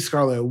Zombie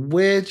Scarlet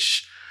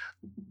Witch.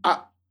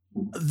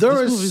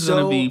 There is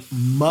so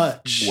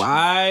much.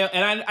 Why?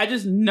 And I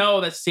just know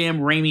that Sam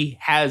Raimi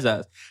has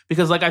us.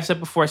 Because like I've said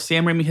before,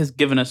 Sam Raimi has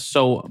given us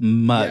so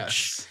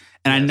much. Yes.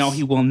 And I know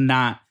he will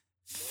not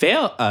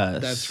fail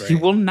us. That's right. He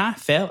will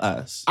not fail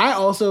us. I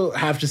also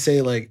have to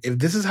say, like, if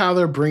this is how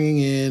they're bringing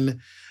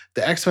in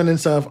the X-Men and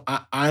stuff,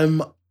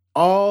 I'm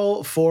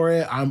all for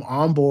it. I'm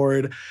on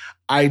board.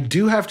 I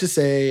do have to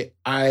say,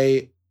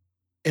 I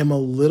am a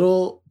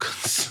little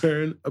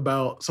concerned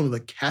about some of the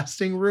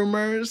casting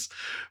rumors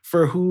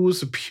for who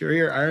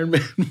Superior Iron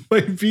Man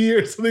might be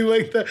or something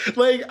like that.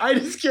 Like, I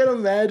just can't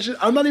imagine.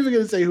 I'm not even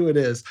going to say who it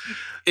is.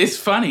 It's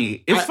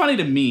funny. It's funny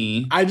to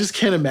me. I just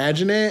can't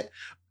imagine it.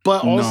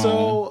 But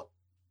also,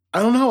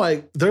 I don't know.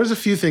 Like, there's a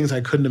few things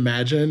I couldn't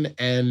imagine,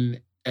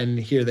 and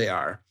here they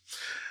are.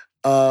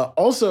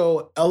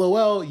 Also,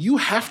 LOL, you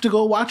have to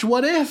go watch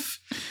What If.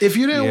 If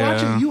you didn't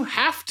watch it, you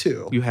have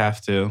to. You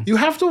have to. You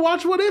have to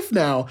watch What If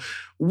now.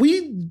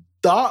 We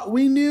thought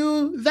we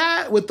knew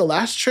that with the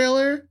last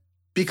trailer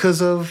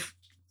because of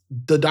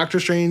the Doctor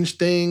Strange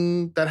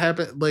thing that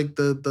happened, like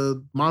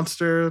the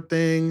monster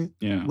thing,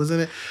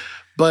 wasn't it?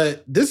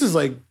 But this is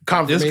like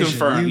confirmation. It's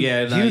confirmed.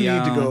 You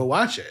need to go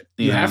watch it.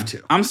 You have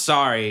to. I'm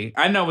sorry.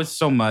 I know it's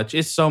so much.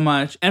 It's so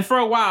much. And for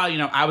a while,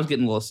 I was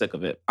getting a little sick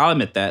of it. I'll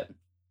admit that.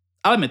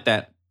 I was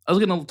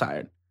getting a little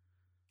tired.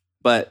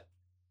 But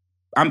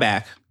I'm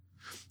back.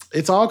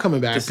 It's all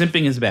coming back. The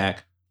simping is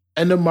back.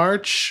 End of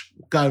March,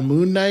 got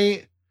Moon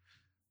Knight.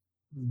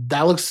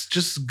 That looks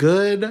just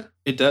good.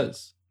 It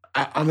does.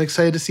 I'm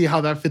excited to see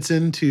how that fits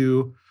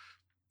into,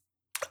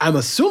 I'm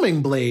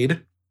assuming,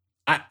 Blade.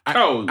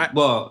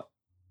 Well,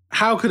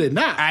 how could it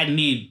not? I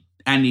need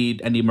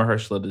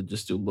Mahershala to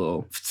just do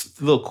a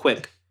little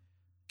quick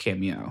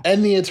cameo.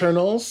 And the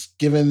Eternals,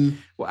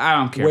 given I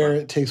don't care where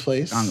it takes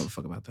place. I don't give a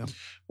fuck about them.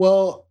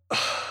 Well,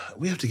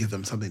 we have to give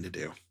them something to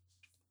do.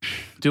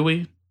 Do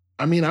we?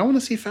 I mean, I want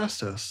to see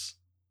Festus.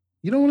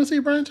 You don't want to see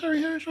Brian Tyree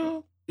Harris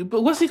show?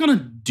 But what's he gonna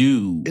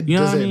do? It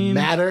doesn't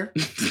matter.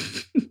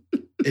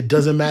 It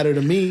doesn't matter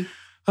to me.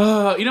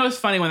 It's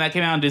funny when that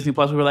came out on Disney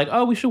Plus. We were like,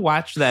 "Oh, we should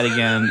watch that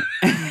again."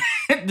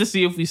 to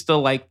see if we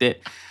still liked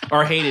it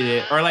or hated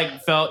it or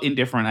like felt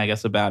indifferent, I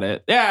guess, about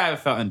it. Yeah, I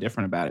felt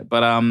indifferent about it.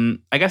 But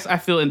I guess I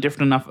feel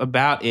indifferent enough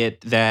about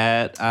it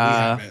that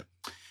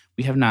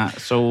we have not.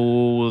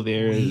 So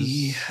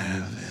We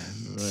haven't.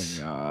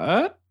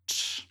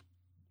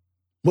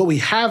 What we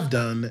have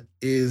done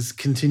is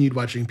continued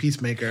watching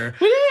Peacemaker.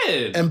 We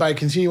did. And by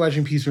continue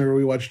watching Peacemaker,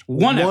 we watched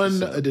one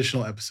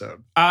additional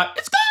episode.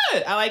 It's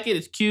good. I like it.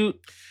 It's cute.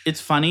 It's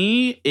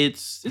funny.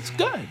 It's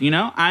good. You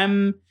know,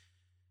 I'm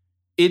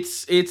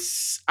excited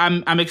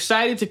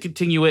to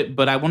continue it,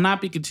 but I will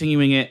not be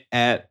continuing it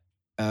at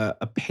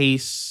a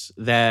pace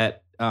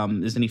that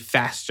is any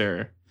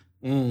faster,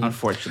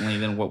 unfortunately,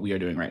 than what we are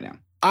doing right now.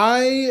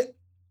 I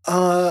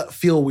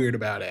feel weird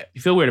about it. You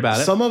feel weird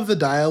about it? Some of the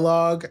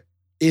dialogue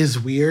is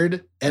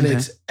weird, and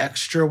it's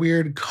extra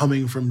weird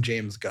coming from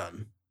James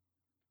Gunn.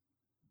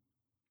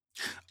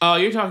 Oh,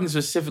 you're talking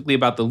specifically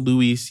about the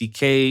Louis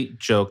C.K.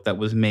 joke that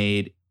was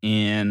made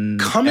in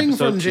coming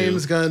from 2.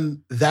 James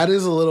Gunn. That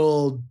is a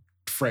little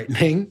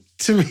frightening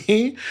to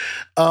me.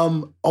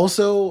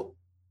 Also,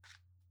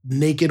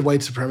 naked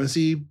white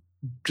supremacy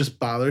just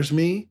bothers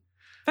me.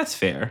 That's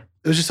fair.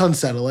 It was just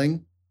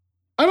unsettling.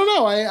 I don't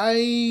know.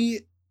 I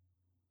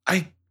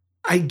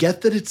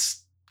get that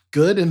it's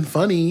good and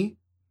funny.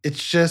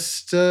 It's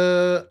just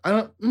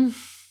I'll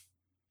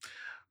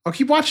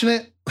keep watching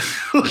it.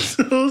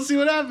 We'll see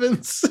what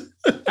happens.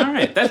 All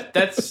right,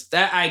 that's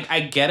that.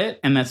 I get it,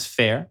 and that's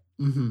fair.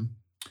 Mm-hmm.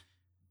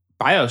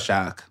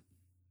 BioShock.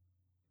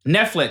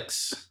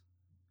 Netflix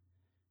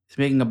is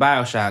making a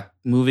BioShock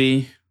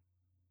movie.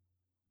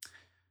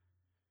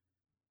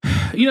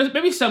 You know,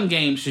 maybe some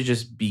games should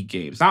just be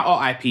games. Not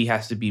all IP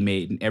has to be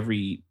made in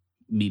every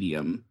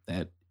medium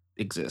that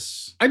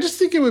exists. I just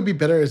think it would be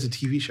better as a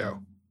TV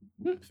show.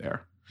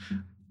 Fair.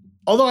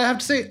 Although I have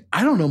to say,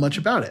 I don't know much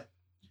about it.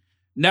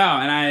 No,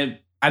 and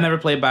I never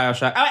played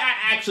BioShock. I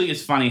actually,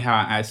 it's funny how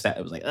I said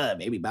it was like,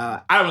 maybe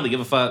Bio. I don't really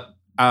give a fuck.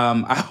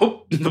 I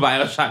hope the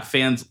BioShock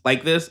fans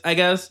like this, I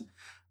guess.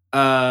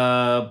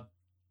 But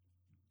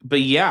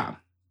yeah,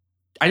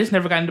 I just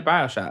never got into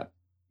BioShock.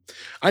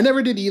 I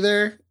never did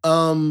either.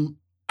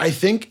 I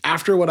think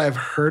after what I've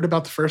heard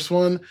about the first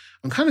one,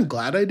 I'm kind of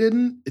glad I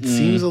didn't. It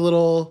seems a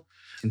little,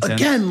 intense.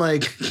 Again,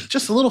 like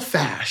just a little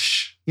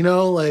fash, you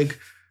know, like.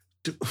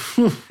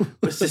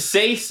 Was to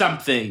say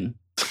something,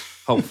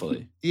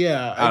 hopefully.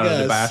 Yeah, I don't know.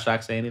 Did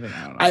BioShock say anything?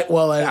 I don't know.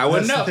 I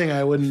wouldn't know. The thing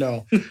I wouldn't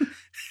know.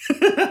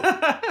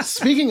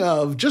 Speaking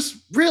of, just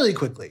really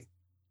quickly,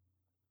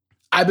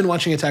 I've been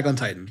watching Attack on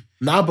Titan.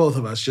 Not both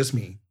of us, just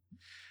me.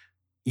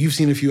 You've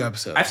seen a few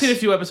episodes. I've seen a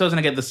few episodes, and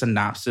I get the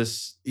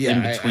synopsis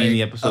in between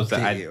the episodes that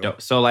I don't.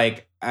 So,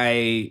 like,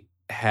 I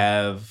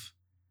have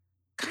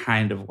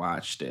kind of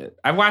watched it.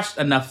 I've watched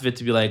enough of it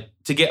to be like,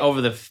 to get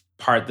over the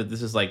part that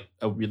this is like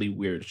a really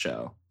weird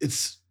show.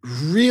 It's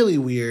really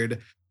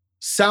weird.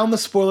 Sound the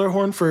spoiler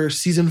horn for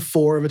season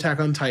 4 of Attack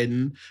on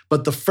Titan,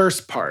 but the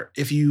first part,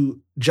 if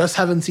you just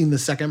haven't seen the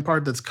second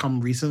part that's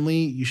come recently,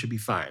 you should be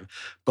fine.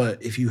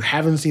 But if you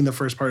haven't seen the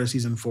first part of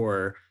season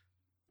 4,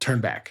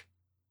 turn back.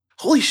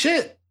 Holy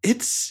shit,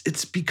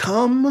 it's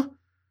become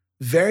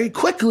very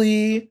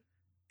quickly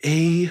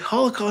a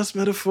Holocaust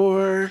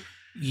metaphor.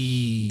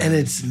 And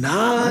it's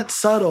not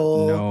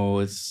subtle. No,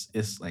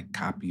 it's like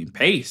copy and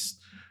paste.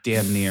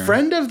 Damn near.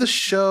 Friend of the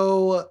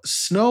show,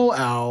 Snow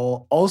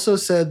Owl, also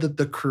said that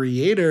the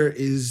creator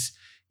is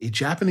a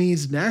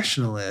Japanese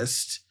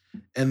nationalist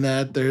and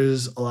that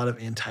there's a lot of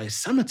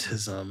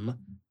anti-Semitism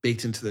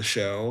baked into the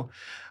show.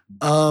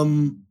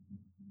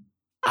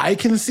 I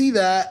can see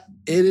that.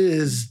 It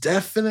is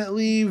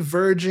definitely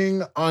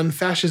verging on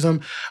fascism.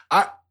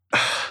 I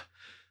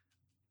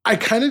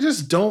kind of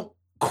just don't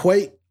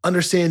quite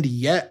understand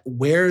yet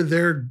where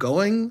they're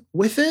going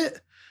with it.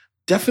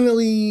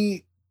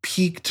 Definitely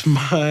piqued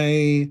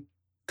my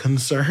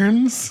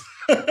concerns.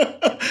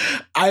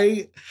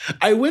 I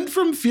went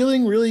from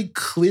feeling really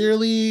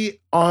clearly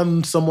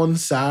on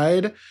someone's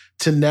side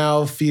to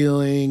now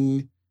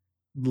feeling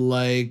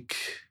like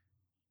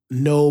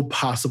no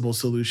possible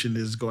solution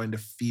is going to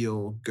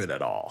feel good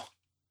at all.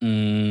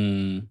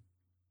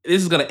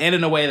 This is going to end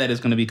in a way that is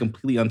going to be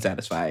completely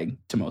unsatisfying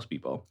to most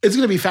people. It's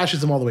going to be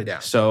fascism all the way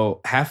down.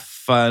 So have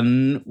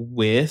fun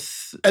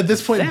with At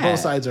this point, that. both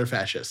sides are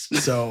fascist.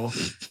 So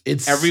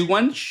it's...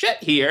 Everyone's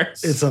shit here.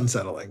 It's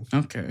unsettling.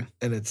 Okay.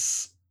 And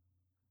it's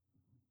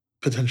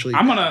potentially...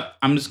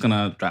 I'm just going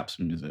to drop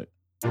some music.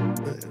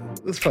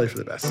 That's probably for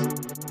the best.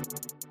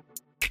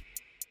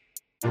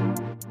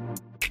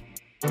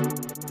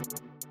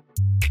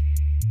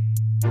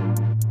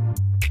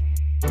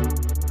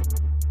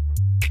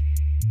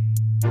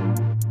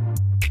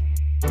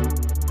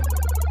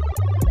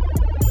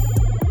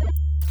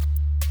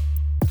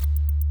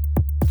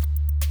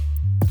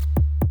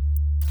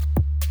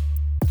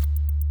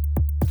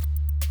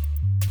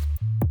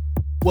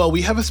 Well,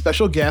 we have a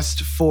special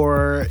guest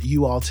for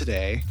you all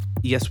today.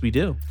 Yes, we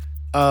do.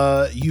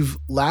 You've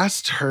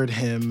last heard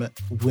him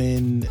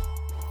when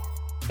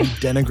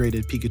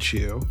denigrated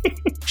Pikachu,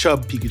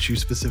 Chub Pikachu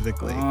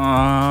specifically. Oh,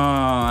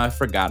 I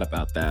forgot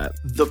about that.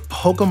 The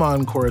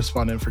Pokemon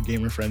correspondent for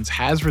Gamer Friends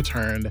has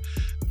returned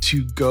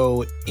to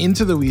go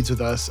into the weeds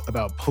with us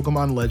about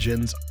Pokemon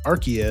Legends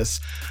Arceus,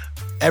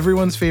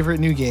 everyone's favorite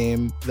new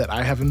game that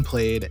I haven't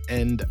played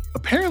and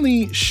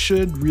apparently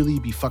should really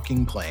be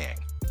fucking playing.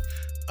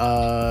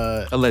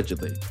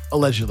 Allegedly.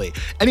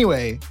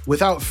 Anyway,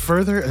 without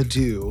further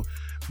ado,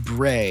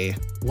 Bray,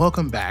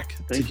 welcome back.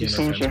 Thank you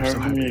so much for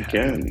having me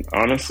again.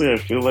 Honestly, I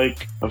feel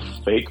like a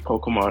fake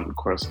Pokemon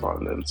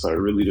correspondent, so I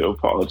really do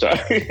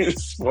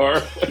apologize for.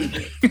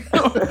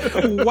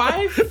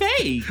 Why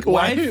fake?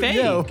 Why fake?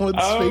 Yeah,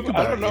 what's fake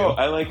about I don't know.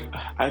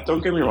 I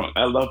don't get me wrong.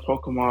 I love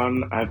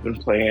Pokemon. I've been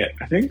playing it.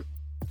 I think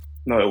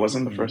it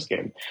wasn't the first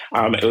game.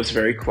 It was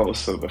very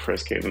close to the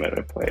first game that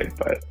I played,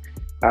 but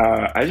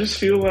I just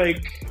feel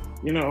like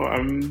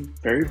I'm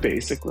very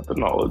basic with the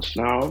knowledge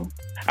now.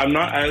 I'm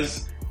not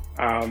as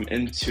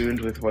in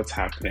tune with what's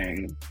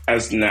happening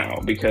as now,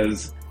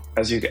 because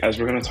as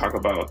we're going to talk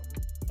about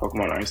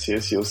Pokemon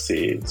Arceus, you'll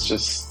see it's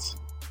just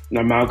an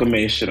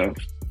amalgamation of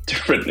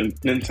different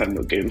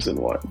Nintendo games in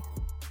one.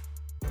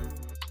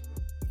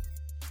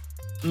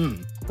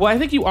 Well, I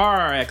think you are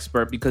our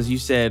expert because you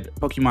said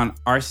Pokemon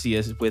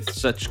Arceus with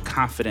such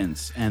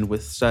confidence and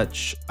with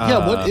such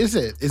what is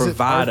it? Is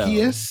bravado. It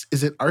Arceus?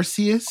 Is it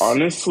Arceus?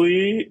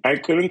 Honestly, I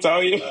couldn't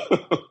tell you.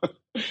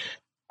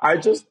 I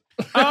just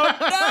Oh no!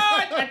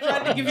 I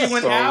tried to give you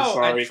one out.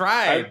 Sorry. I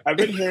tried. I've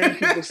been hearing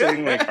people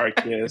saying like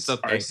Arceus, It's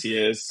okay.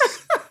 Arceus,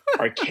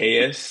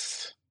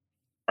 Arceus,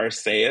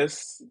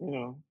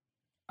 Arceus.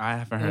 I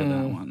haven't heard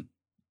that one.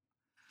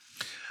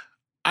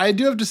 I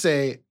do have to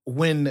say,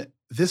 when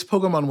this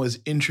Pokemon was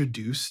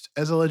introduced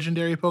as a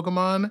legendary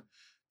Pokemon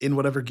in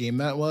whatever game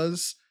that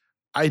was,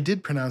 I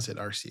did pronounce it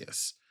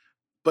Arceus.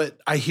 But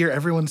I hear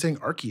everyone saying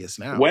Arceus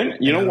now. When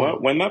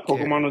that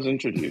Pokemon was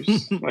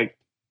introduced, like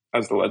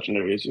as the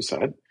legendary, as you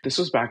said, this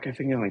was back I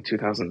think in like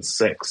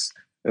 2006.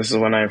 This is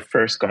when I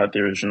first got the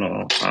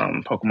original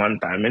Pokemon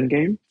Diamond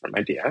game for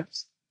my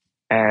DS.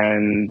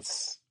 And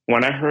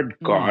when I heard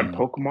God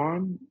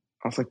Pokemon,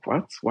 I was like,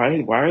 what?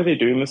 Why are they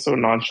doing this so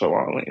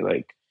nonchalantly?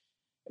 Like,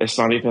 it's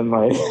not even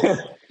like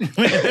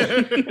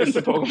it's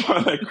the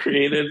Pokemon that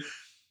created,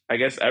 I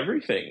guess,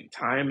 everything,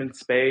 time and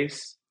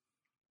space,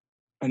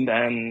 and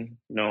then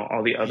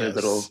all the other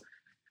little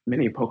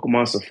mini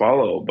Pokemons to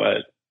follow.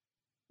 But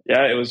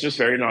yeah, it was just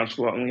very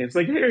nonchalantly. It's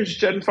like, here's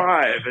Gen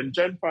 5, and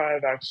Gen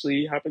 5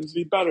 actually happens to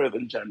be better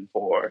than Gen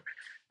 4,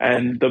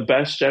 and the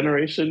best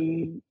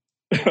generation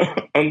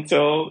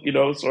until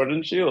Sword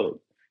and Shield.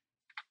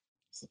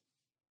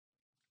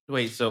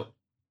 Wait, so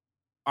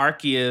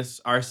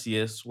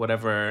Arceus,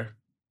 whatever,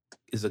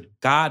 is a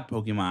god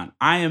Pokemon.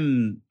 I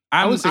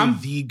would say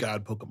the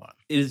god Pokemon.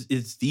 Is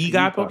the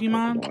god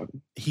Pokemon?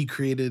 He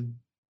created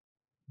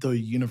the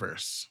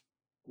universe.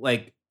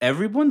 Like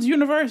everyone's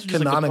universe?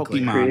 Just Canonically.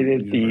 like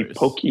Created universe? the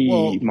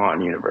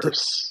Pokemon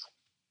universe.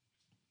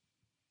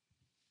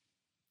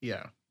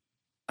 Yeah.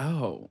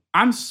 Oh,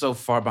 I'm so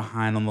far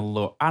behind on the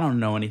lore. I don't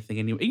know anything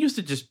anymore. It used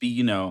to just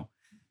be,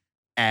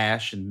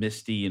 Ash and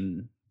Misty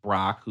and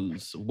Brock,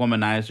 who's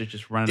womanizer,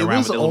 just running around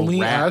with their little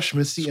only rat Ash,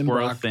 Misty, and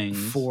squirrel Brock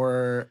things.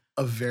 for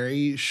a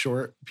very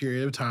short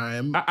period of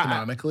time,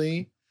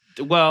 canonically.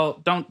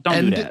 Well, don't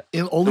do that.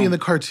 Only in the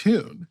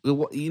cartoon.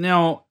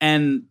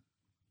 And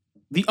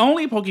the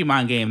only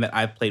Pokemon game that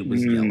I played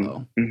was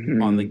Yellow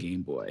on the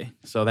Game Boy.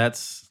 So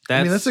that's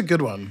that's a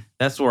good one.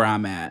 That's where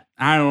I'm at.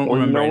 I don't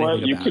remember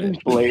anything you about can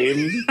it.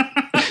 blame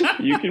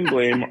you can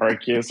blame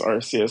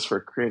Arceus for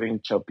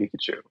creating Chub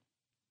Pikachu.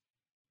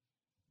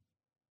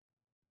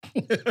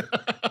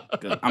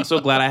 Good. I'm so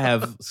glad I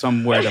have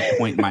somewhere to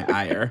point my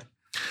ire.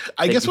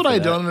 I guess what I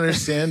don't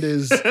understand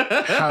is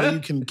how you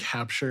can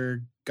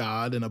capture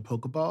God in a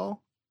Pokeball.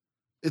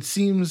 It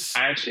seems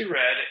I actually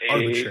read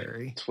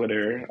arbitrary.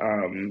 Twitter,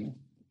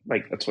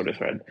 like a Twitter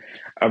thread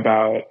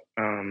about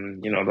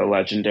the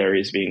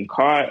legendaries being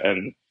caught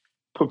and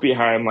put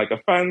behind like a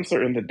fence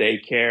or in the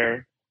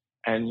daycare,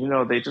 and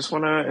they just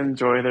want to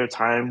enjoy their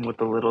time with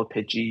the little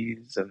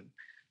Pidgeys and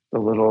the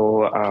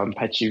little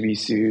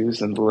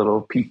Pachirisus and the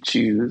little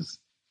Pichus.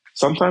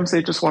 Sometimes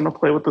they just want to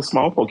play with the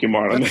small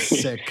Pokemon. That's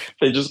sick.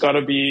 They just got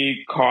to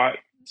be caught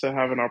to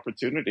have an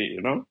opportunity,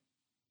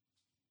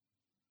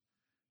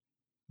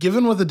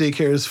 Given what the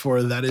daycare is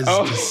for, that is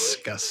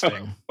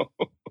disgusting.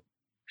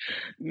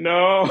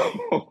 No.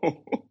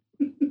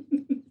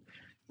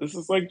 This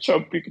is like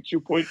Chub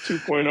Pikachu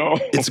 2.0.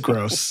 It's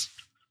gross.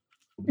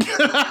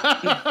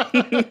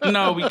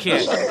 No, we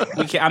can't.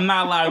 I'm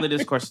not allowing the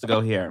discourse to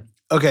go here.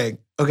 Okay,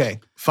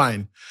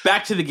 fine.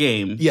 Back to the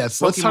game.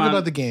 Yes, let's talk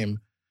about the game.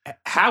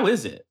 How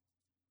is it?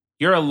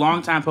 You're a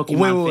longtime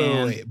Pokemon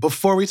fan. Wait.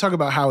 Before we talk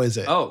about how is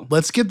it,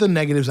 let's get the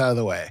negatives out of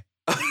the way.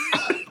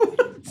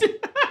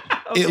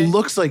 Okay. It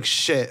looks like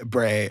shit,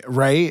 Bray,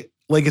 right?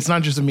 Like, it's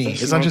not just me.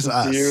 It's not just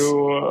us.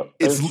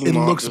 It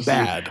looks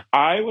bad. You.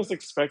 I was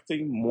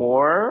expecting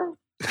more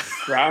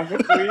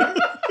graphically.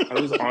 I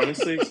was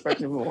honestly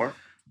expecting more.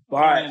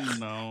 But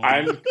no.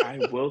 I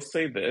will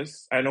say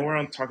this. I know we're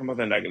on talking about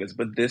the negatives,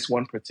 but this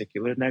one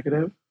particular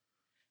negative,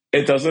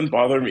 it doesn't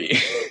bother me.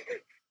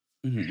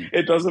 Mhm.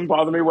 It doesn't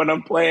bother me when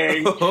I'm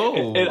playing.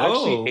 It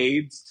actually Oh.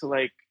 aids to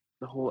like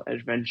the whole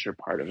adventure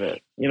part of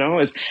it. You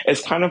know,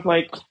 it's kind of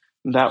like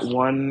that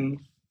one,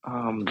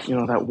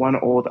 that one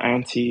old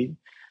auntie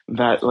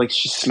that like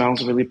she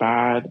smells really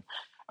bad,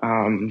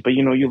 but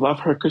you know you love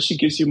her because she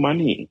gives you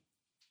money.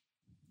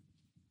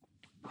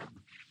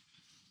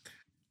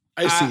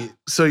 I see.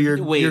 So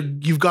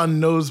wait. you've gone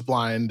nose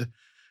blind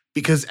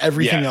because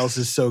everything else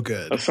is so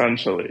good.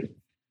 Essentially,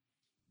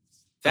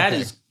 That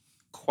is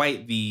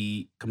quite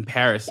the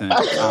comparison.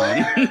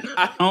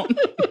 I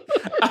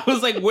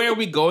was like, where are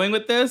we going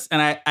with this?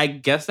 And I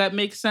guess that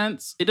makes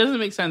sense. It doesn't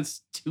make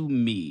sense to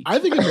me. I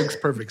think it makes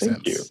perfect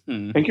Thank sense.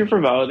 you. Thank you for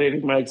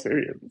validating my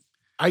experience.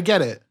 I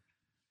get it.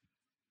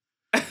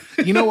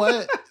 You know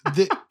what?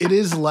 It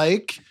is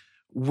like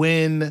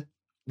when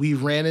we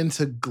ran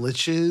into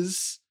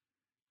glitches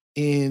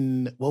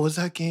in, what was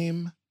that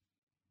game?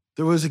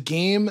 There was a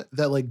game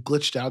that like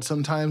glitched out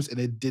sometimes and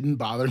it didn't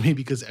bother me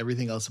because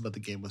everything else about the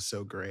game was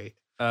so great.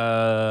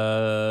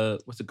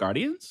 Was it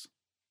Guardians?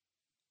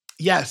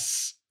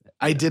 Yes.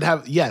 I did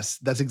have, yes,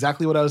 that's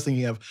exactly what I was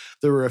thinking of.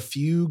 There were a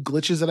few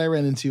glitches that I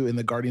ran into in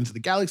the Guardians of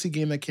the Galaxy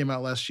game that came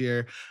out last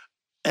year.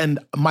 And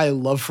my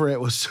love for it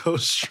was so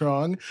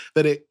strong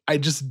that I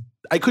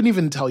couldn't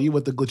even tell you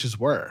what the glitches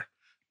were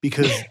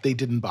because they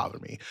didn't bother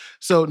me.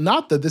 So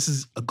not that this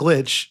is a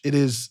glitch, it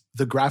is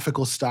the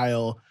graphical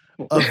style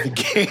of the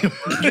game.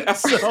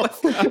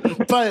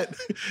 But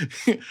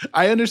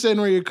I understand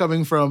where you're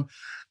coming from.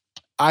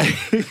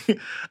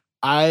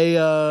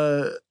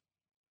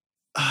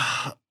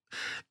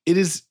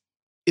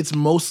 It's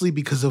mostly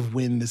because of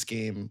when this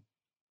game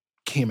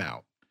came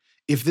out.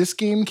 If this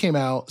game came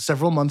out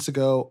several months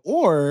ago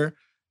or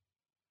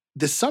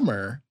this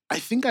summer, I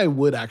think I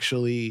would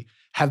actually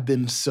have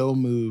been so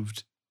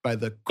moved by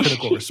the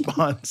critical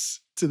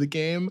response to the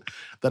game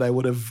that I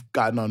would have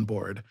gotten on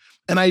board.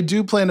 And I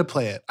do plan to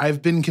play it.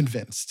 I've been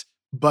convinced,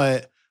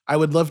 but I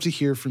would love to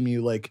hear from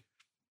you, like,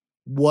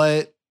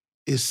 what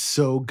is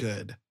so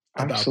good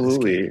about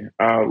Absolutely. this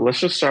game? Let's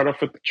just start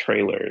off with the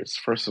trailers.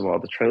 First of all,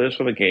 the trailers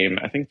for the game,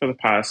 I think for the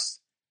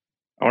past,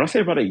 I want to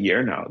say about a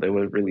year now, they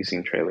were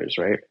releasing trailers,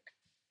 right?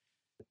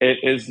 It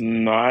is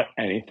not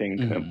anything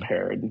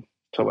compared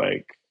to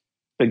like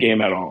the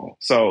game at all.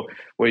 So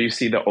where you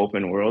see the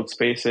open world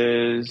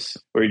spaces,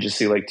 where you just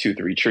see like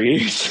 2-3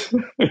 trees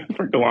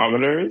for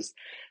kilometers,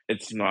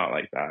 it's not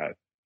like that.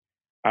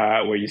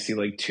 Where you see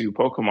like 2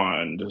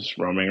 Pokemon just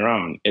roaming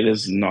around, it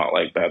is not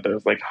like that.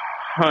 There's like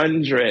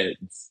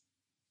hundreds.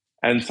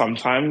 And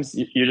sometimes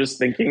you're just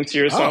thinking to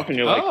yourself and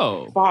you're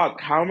like, fuck,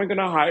 how am I going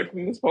to hide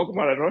from this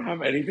Pokemon? I don't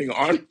have anything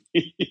on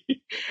me.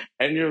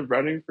 And you're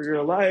running for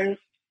your life.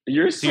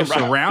 You're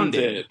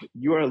surrounded.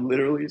 You are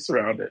literally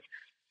surrounded.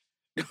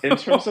 In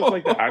terms of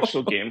like the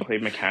actual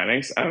gameplay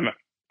mechanics, I'm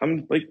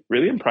like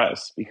really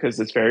impressed because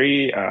it's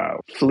very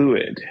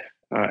fluid.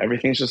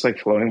 Everything's just like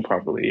flowing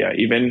properly. Yeah,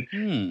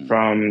 even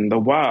from the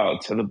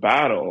wild to the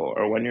battle,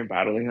 or when you're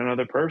battling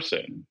another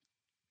person,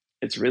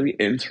 it's really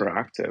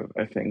interactive.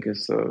 I think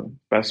is the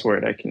best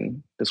word I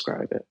can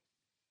describe it.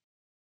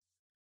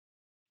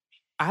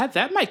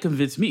 That might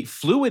convince me.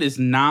 Fluid is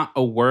not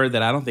a word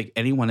that I don't think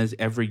anyone has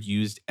ever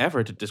used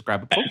ever to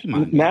describe a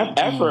Pokemon. Not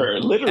ever,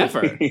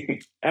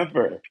 literally,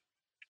 ever.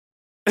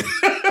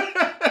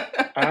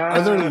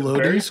 Are there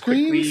loading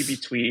screens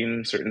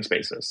between certain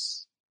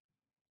spaces?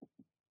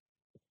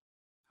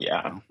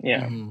 Yeah.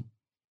 Mm-hmm.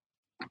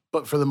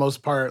 But for the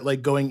most part,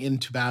 like going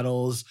into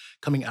battles,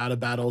 coming out of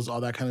battles,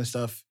 all that kind of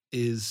stuff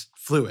is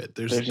fluid.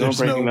 There's no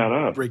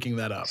breaking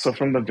that up. So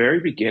from the very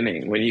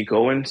beginning, when you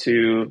go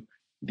into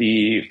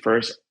the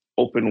first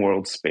open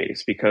world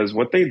space, because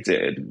what they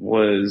did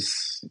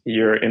was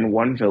you're in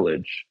one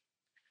village,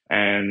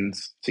 and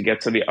to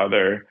get to the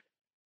other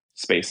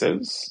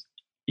spaces,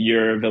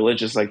 your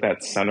village is like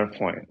that center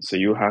point. So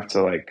you have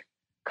to like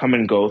come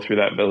and go through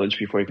that village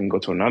before you can go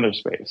to another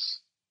space,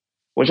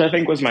 which I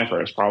think was my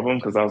first problem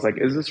because I was like,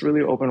 is this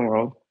really open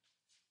world?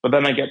 But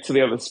then I get to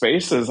the other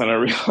spaces and I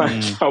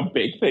realize how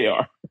big they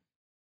are.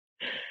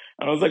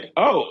 And I was like,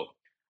 oh.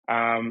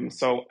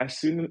 So as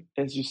soon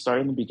as you start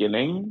in the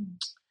beginning,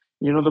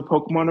 you know, the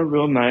Pokemon are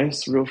real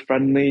nice, real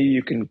friendly.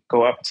 You can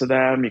go up to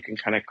them. You can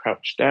kind of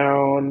crouch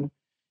down.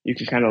 You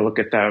can kind of look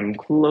at them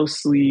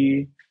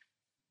closely.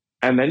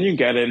 And then you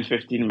get in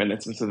 15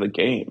 minutes into the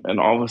game and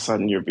all of a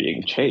sudden you're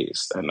being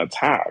chased and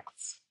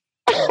attacked.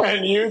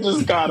 And you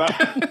just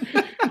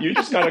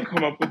gotta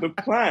come up with a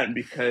plan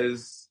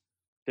because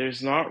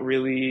there's not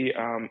really,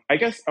 I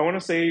guess I want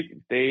to say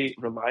they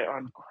rely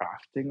on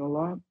crafting a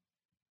lot.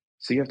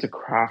 So you have to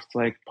craft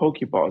like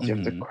Pokeballs. You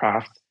have to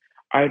craft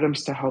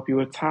items to help you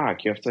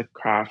attack. You have to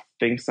craft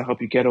things to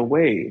help you get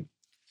away.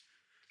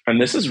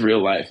 And this is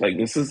real life. Like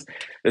this is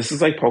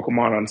like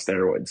Pokemon on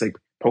steroids. Like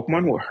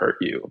Pokemon will hurt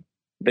you.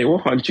 They will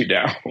hunt you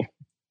down.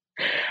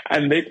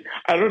 And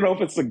I don't know if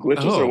it's the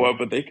glitches or what,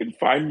 but they can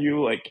find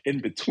you like in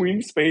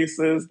between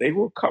spaces. They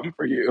will come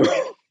for you.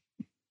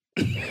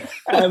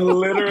 and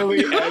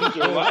literally end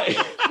your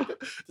life.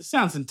 This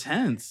sounds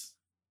intense.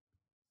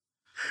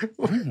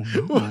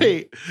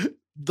 Wait,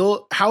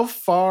 how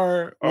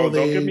far will don't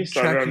they get me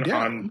track you started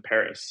down? on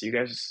Paris. You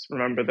guys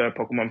remember the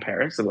Pokemon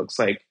Paris? It looks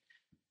like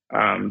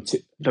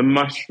the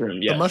mushroom.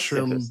 Yes, The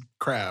mushroom yes.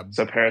 crab.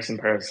 So Paris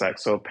and Parasect.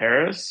 So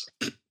Paris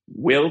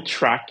will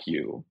track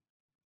you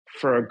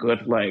for a good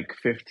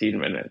 15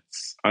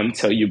 minutes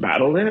until you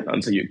battle it,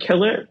 until you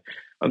kill it,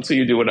 until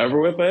you do whatever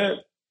with it.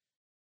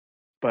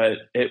 But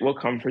it will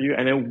come for you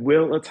and it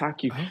will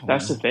attack you. Oh.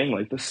 That's the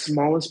thing. The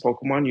smallest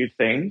Pokemon you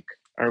think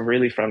are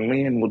really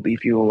friendly and will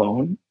leave you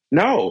alone.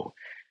 No.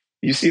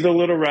 You see the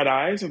little red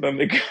eyes and then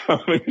they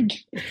come and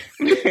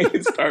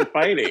they start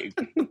fighting.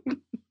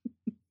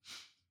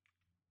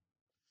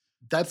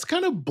 That's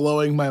kind of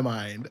blowing my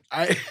mind.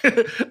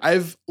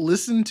 I've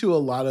listened to a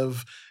lot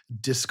of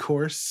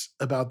discourse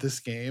about this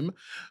game,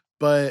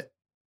 but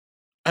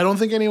I don't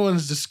think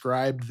anyone's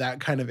described that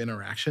kind of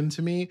interaction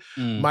to me.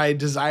 My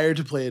desire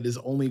to play it is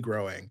only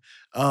growing.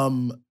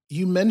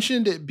 You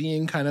mentioned it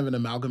being kind of an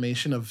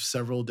amalgamation of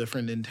several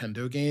different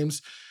Nintendo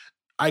games.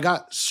 I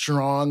got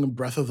strong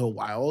Breath of the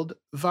Wild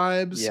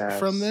vibes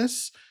from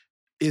this.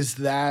 Is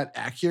that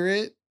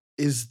accurate?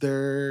 Is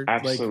there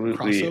absolutely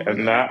crossover and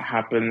there? that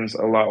happens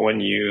a lot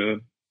when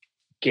you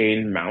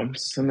gain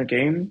mounts in the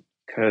game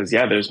because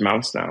there's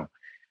mounts now.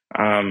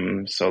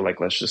 So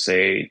let's just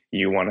say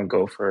you want to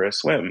go for a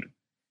swim.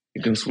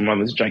 You can swim on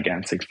this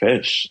gigantic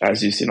fish,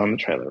 as you've seen on the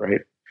trailer,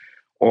 right?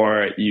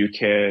 Or you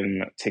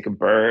can take a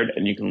bird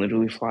and you can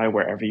literally fly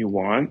wherever you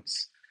want.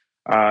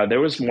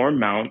 There was more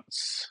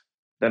mounts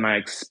than I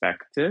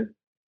expected,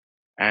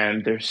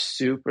 and they're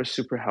super,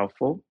 super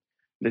helpful.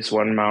 This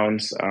one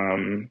mount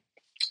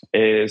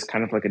is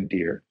kind of like a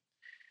deer,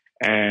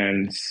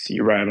 and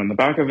you ride on the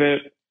back of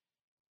it,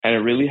 and it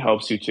really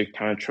helps you to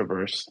kind of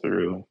traverse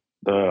through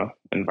the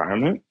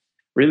environment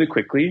really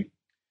quickly.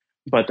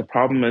 But the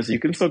problem is you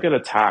can still get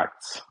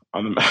attacked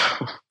on the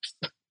map.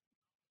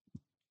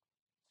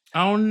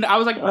 Oh, I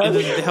was like, does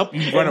it help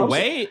you run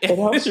away? It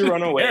helps you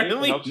run away.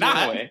 Apparently It helps you not.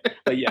 run away.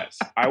 But yes,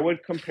 I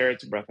would compare it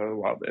to Breath of the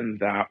Wild in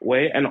that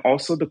way. And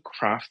also the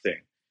crafting.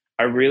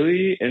 I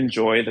really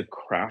enjoy the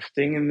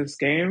crafting in this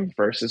game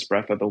versus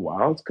Breath of the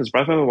Wild, because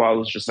Breath of the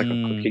Wild is just a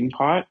cooking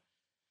pot.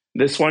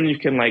 This one you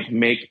can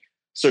make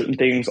certain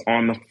things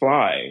on the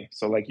fly.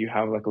 So you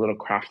have a little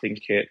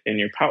crafting kit in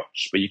your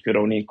pouch, but you could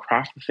only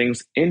craft the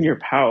things in your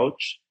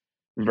pouch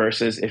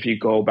versus if you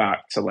go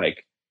back to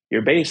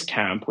your base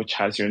camp, which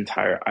has your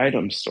entire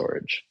item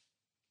storage.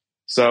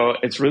 So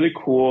it's really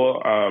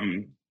cool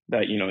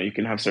that you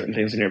can have certain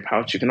things in your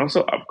pouch. You can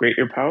also upgrade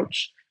your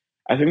pouch.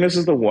 I think this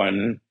is the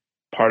one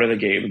part of the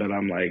game that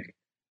I'm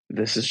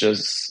this is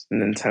just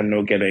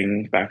Nintendo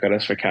getting back at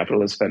us for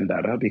capitalist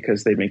vendetta,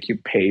 because they make you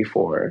pay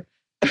for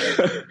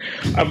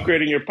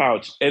upgrading your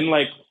pouch in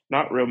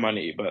not real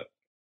money, but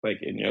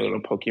in your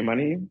little Poke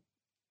money.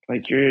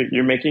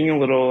 You're making a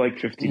little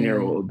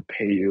 15-year-old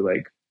pay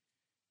you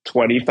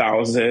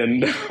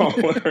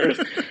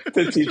 $20,000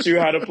 to teach you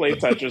how to play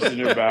Tetris in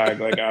your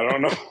bag. I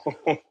don't know.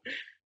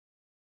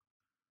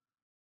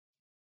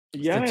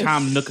 Yes, the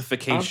Tom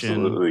Nookification.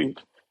 Absolutely.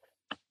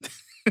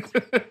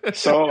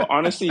 So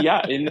honestly,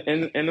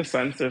 in a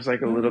sense, there's a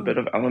little bit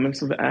of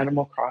elements of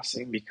Animal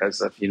Crossing because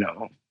of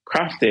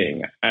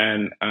crafting,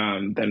 and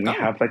then we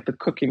have the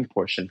cooking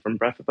portion from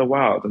Breath of the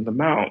Wild and the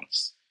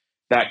mounts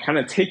that kind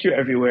of take you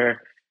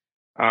everywhere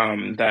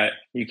that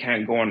you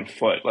can't go on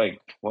foot.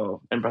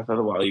 In Breath of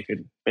the Wild, you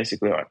could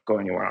basically go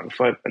anywhere on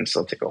foot and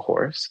still take a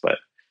horse, but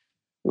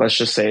let's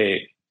just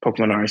say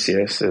Pokemon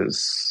Arceus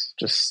is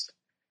just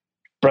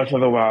Breath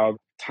of the Wild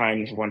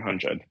times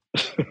 100.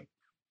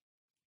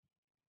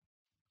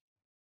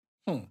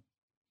 Do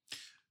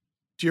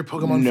your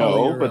Pokemon follow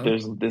you around? But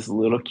there's this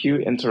little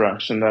cute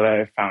interaction that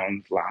I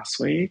found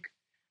last week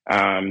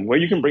where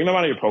you can bring them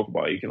out of your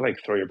Pokeball. You can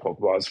throw your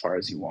Pokeball as far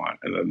as you want,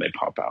 and then they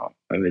pop out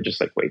and they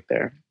just wait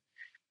there.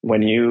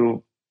 When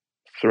you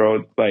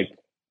throw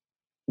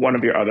one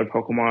of your other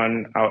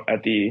Pokemon out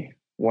at the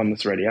one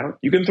that's already out,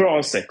 you can throw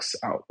all 6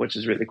 out, which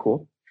is really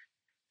cool.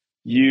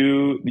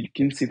 You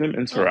can see them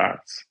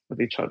interact with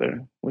each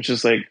other, which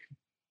is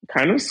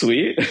kind of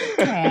sweet.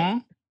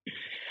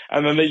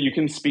 And then you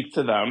can speak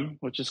to them,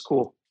 which is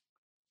cool.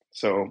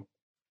 So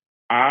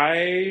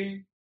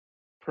I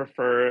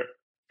prefer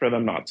for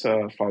them not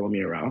to follow me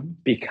around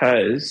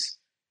because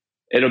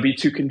it'll be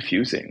too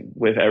confusing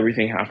with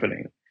everything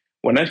happening.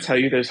 When I tell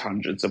you there's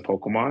hundreds of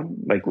Pokemon,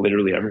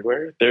 literally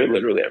everywhere, they're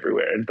literally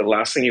everywhere. And the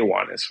last thing you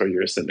want is for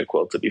your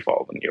Cyndaquil to be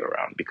following you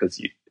around because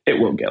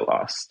it will get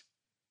lost.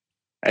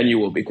 And you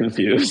will be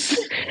confused.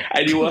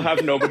 And you will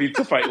have nobody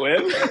to fight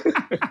with.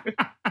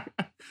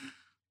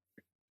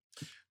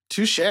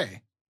 Touche.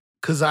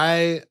 Because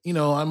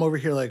I'm over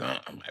here my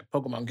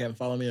Pokemon can't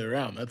follow me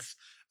around.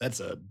 That's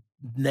a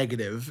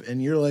negative.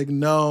 And you're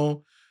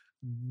no,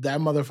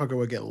 that motherfucker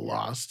would get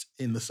lost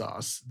in the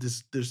sauce.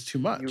 There's too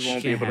much. You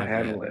won't be able to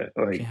handle it.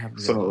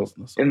 So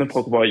in the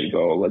Pokeball you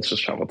go, let's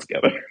just travel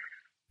together.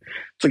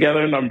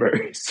 Together in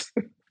numbers.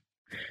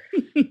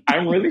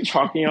 I'm really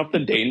chalking up the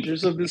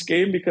dangers of this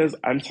game because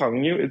I'm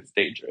telling you, it's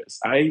dangerous.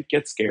 I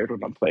get scared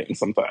when I'm playing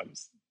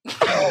sometimes.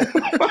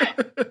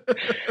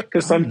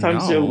 Because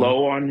sometimes you're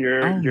low on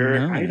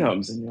your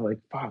items and you're like,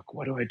 fuck,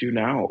 what do I do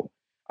now?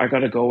 I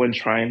gotta go and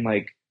try and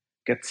like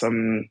get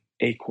some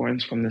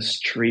acorns from this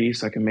tree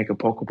so I can make a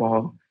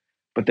Pokeball.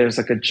 But there's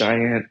like a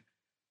giant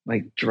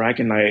like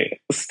Dragonite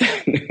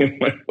standing in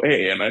my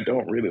way and I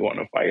don't really want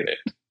to fight it.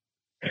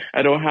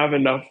 I don't have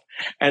enough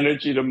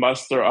energy to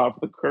muster up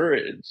the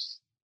courage.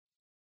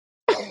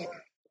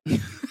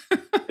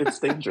 It's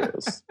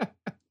dangerous.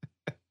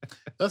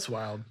 That's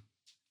wild.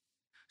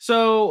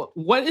 So,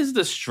 what is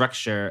the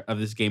structure of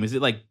this game? Is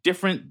it like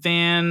different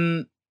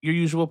than your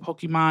usual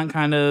Pokemon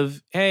kind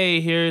of,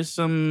 hey, here's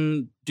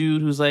some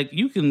dude who's like,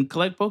 you can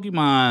collect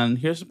Pokemon.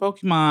 Here's some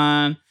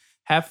Pokemon.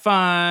 Have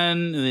fun.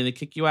 And then they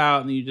kick you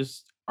out and you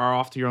just are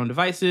off to your own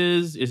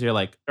devices? Is there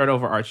like an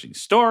overarching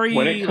story?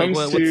 When it comes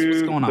what's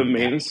to going on the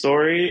main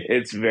story,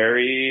 it's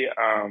very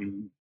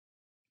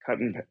cut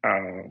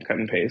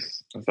and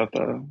paste. Is that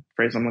the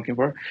phrase I'm looking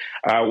for?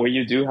 Where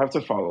you do have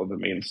to follow the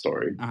main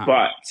story,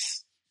 but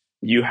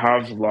you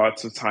have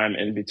lots of time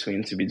in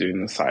between to be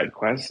doing the side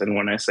quests. And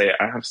when I say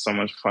I have so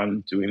much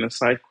fun doing the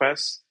side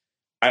quests,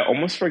 I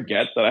almost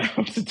forget that I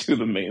have to do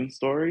the main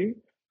story.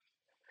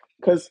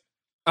 Because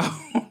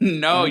oh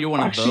no, you're one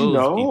of those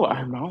people.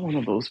 I'm not one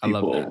of those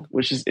people,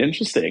 which is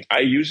interesting. I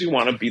usually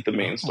want to beat the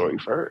main story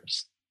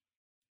first.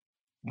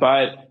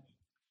 But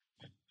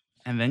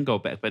and then go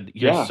back. But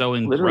you're so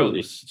engrossed.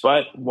 Literally.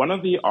 But one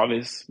of the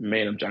obvious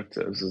main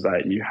objectives is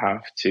that you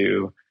have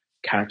to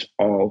catch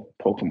all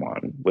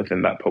Pokemon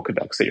within that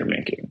Pokedex that you're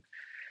making.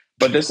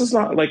 But this is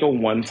not like a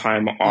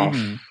one-time off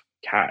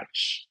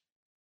catch.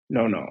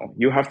 No.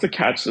 You have to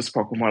catch this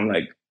Pokemon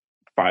like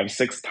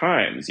 5-6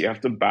 times. You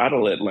have to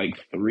battle it like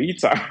 3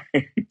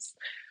 times.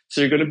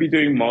 So you're going to be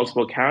doing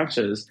multiple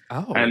catches.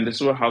 And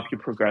this will help you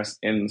progress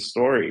in the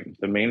story,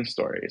 the main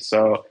story.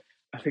 So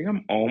I think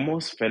I'm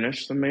almost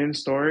finished the main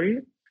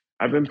story.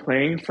 I've been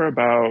playing for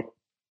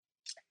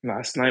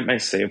last night my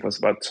save was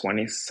about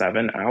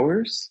 27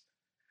 hours.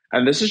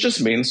 And this is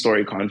just main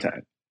story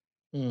content.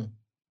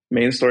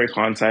 Main story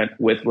content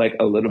with like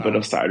a little bit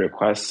of side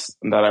quests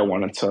that I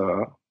wanted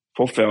to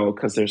fulfill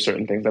because there's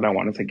certain things that I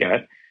wanted to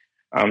get.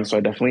 So I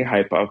definitely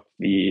hype up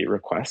the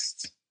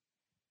requests.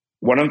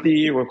 One of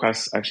the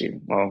requests,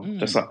 actually,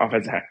 just off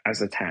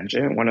as a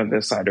tangent, one of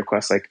the side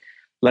requests like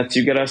lets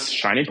you get us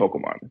shiny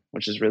Pokemon,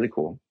 which is really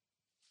cool.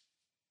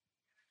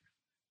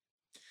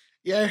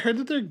 Yeah, I heard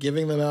that they're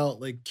giving them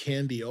out like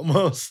candy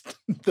almost.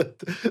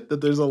 that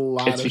there's a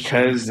lot. It's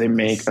because they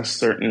make a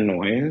certain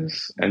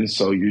noise, and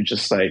so you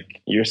just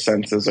like your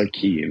senses are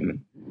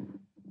keen.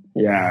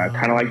 Yeah,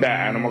 kind of like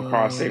that Animal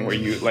Crossing where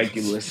you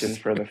listen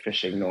for the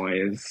fishing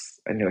noise,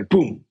 and you're like,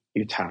 boom,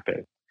 you tap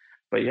it.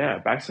 But yeah,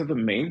 back to the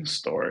main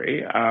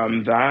story.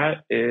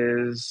 That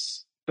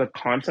is the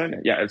content.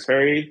 Yeah, it's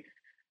very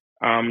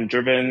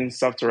driven,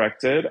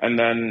 self-directed, and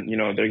then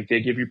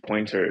they give you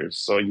pointers.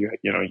 So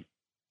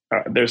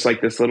there's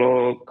like this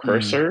little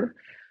cursor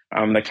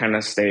that kind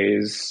of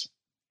stays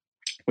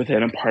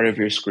within a part of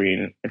your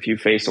screen. If you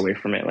face away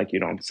from it, like you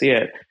don't see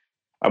it,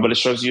 but it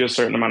shows you a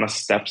certain amount of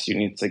steps you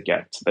need to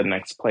get to the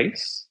next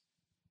place,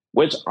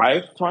 which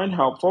I find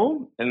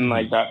helpful in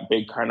like that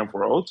big kind of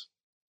world.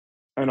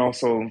 And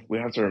also, we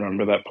have to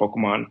remember that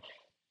Pokemon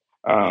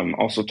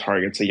also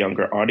targets a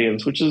younger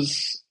audience, which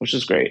is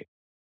great.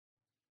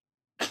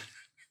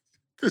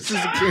 This is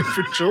a game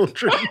for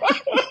children.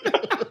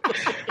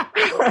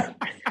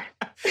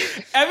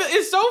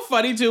 It's so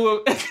funny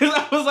too because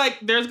I was like,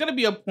 "There's gonna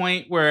be a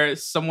point where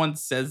someone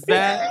says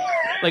that,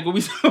 like when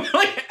we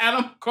like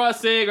Animal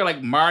Crossing or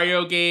like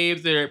Mario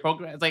games or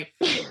Pokemon." It's like,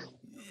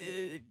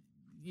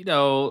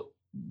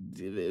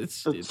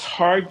 it's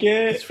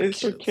target is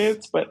for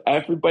kids, but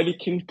everybody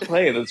can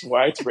play. That's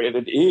why it's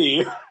rated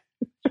E.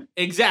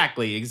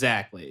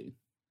 Exactly.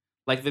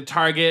 Like the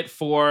target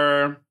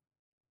for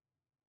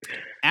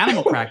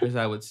animal crackers,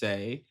 I would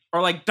say.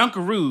 Or like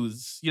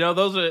Dunkaroos,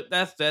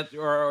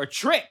 or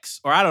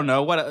Tricks, or I don't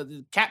know what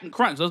Captain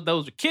Crunch.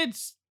 Those are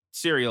kids'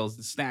 cereals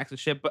and snacks and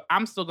shit. But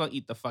I'm still gonna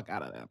eat the fuck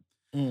out of them.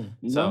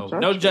 So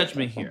no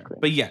judgment here.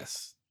 But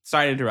yes,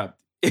 sorry to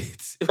interrupt.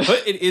 It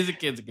is a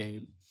kids'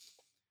 game.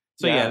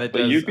 So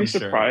but you'd be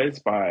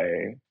surprised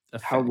by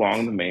how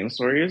long the main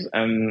story is.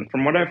 And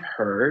from what I've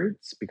heard,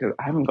 because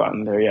I haven't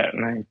gotten there yet,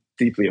 and I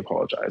deeply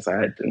apologize,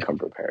 I didn't come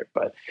prepared,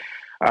 but.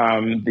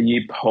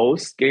 The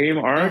post-game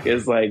arc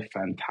is like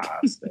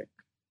fantastic.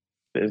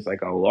 There's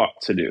like a lot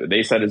to do.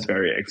 They said it's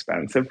very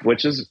expensive,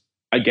 which is,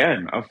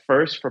 again, a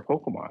first for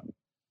Pokemon.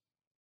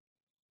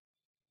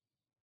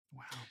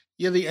 Wow.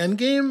 Yeah, the end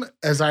game,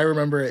 as I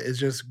remember it, is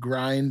just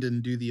grind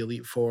and do the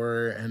Elite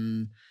Four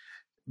and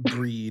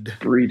breed.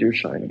 Breed your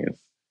shinies.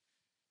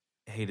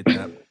 I hated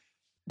that.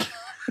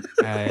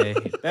 I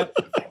hate that.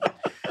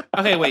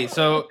 Okay, wait.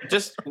 So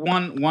just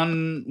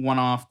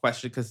one-off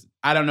question because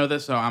I don't know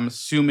this, so I'm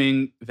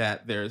assuming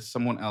that there's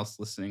someone else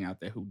listening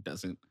out there who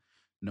doesn't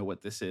know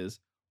what this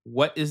is.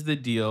 what is the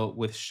deal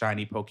with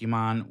shiny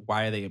Pokemon?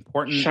 Why are they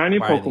important? Shiny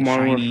Why are they Pokemon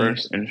were shiny?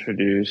 first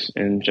introduced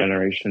in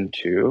Generation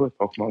 2 with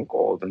Pokemon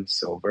Gold and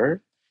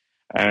Silver.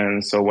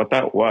 And so what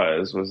that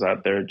was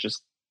that they're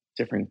just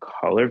different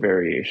color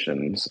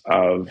variations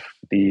of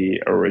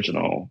the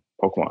original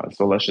Pokemon.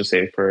 So let's just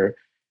say for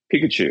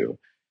Pikachu,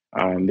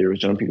 the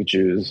original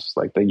Pikachu is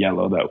like the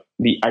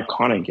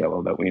iconic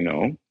yellow that we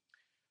know.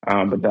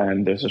 But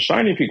then there's a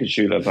shiny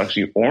Pikachu that's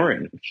actually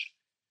orange.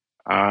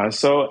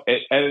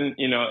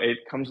 It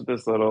comes with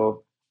this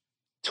little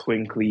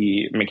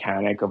twinkly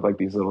mechanic of like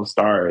these little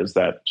stars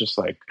that just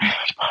like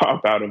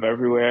pop out of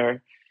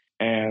everywhere.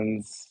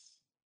 And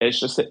it's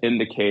just to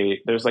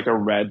indicate there's like a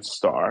red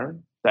star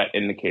that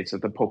indicates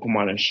that the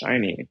Pokemon is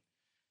shiny.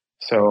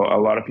 So a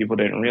lot of people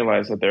didn't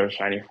realize that there are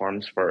shiny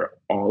forms for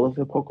all of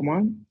the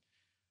Pokemon.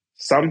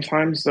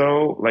 Sometimes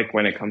though, like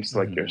when it comes to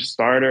like your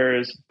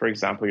starters, for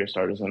example, your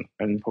starters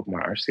in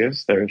Pokemon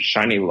Arceus, they're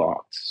shiny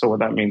locked. So what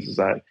that means is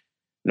that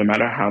no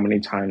matter how many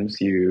times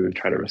you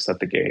try to reset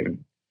the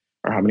game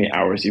or how many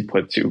hours you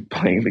put to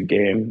playing the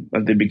game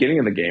at the beginning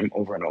of the game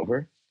over and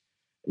over,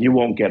 you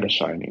won't get a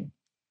shiny.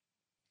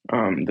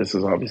 This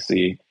is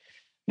obviously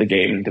the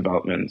game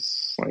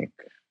development's like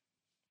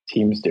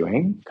team's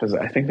doing, because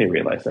I think they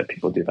realize that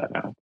people do that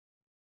now.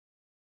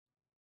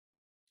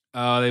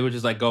 Oh, they would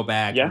just like go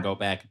back Yeah. and go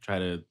back and try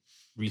to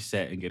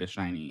reset and get a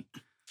shiny.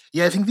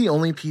 Yeah, I think the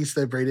only piece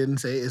that Bray didn't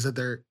say is that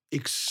they're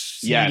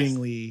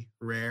exceedingly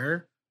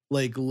rare,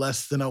 like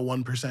less than a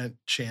 1%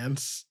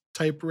 chance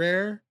type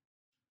rare.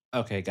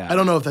 Okay, got it. I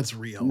don't know if that's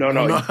real. No,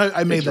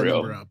 I made it's that real.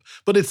 number up,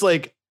 but it's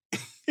like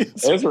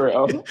It's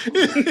real.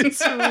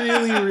 it's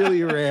really,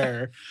 really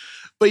rare.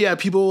 But yeah,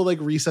 people will like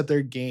reset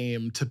their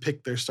game to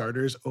pick their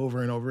starters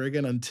over and over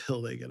again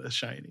until they get a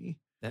shiny.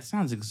 That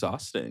sounds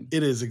exhausting.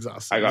 It is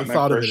exhausting. I got The my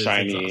thought of it first is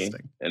shiny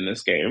exhausting. in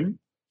this game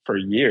for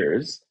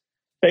years.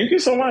 Thank you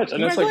so much.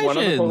 And it's like one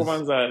of the Congratulations.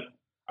 Pokemons that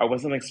I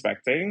wasn't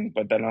expecting,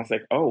 but then I was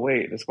like, oh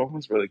wait, this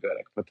Pokemon's really good. I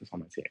can put this on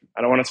my team.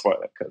 I don't want to spoil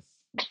it because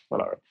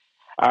whatever.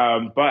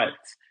 But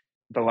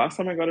the last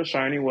time I got a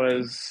shiny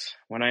was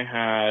when I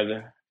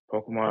had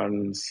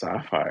Pokemon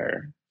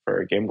Sapphire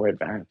for Game Boy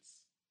Advance.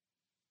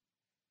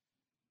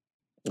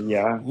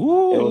 Yeah.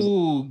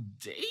 Ooh,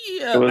 damn.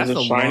 It was That's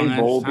a shiny long-ass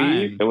Volbeat.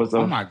 time. It was a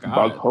Oh my bug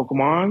God.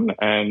 Pokemon.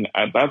 And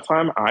at that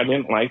time, I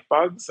didn't like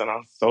bugs. And I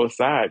was so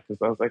sad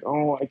because I was like,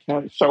 oh, I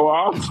can't show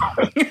off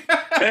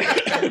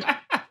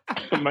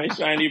my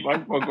shiny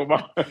bug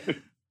Pokemon.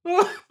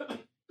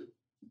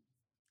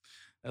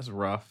 That's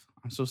rough.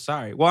 I'm so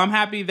sorry. Well, I'm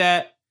happy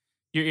that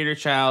your inner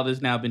child has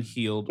now been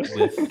healed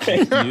with new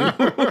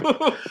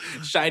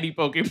shiny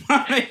Pokemon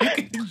that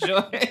you can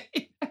enjoy.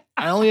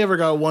 I only ever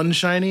got one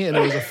shiny, and it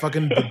was a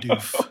fucking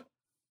Bidoof.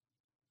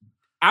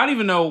 I don't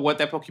even know what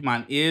that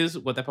Pokemon is,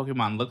 what that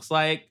Pokemon looks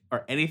like,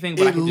 or anything.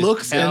 But I It can just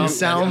looks tell and that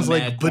sounds I'm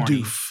like mad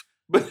corny. Bidoof.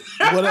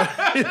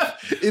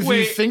 If you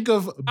Wait, think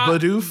of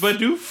Bidoof,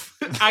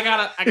 Bidoof. I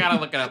gotta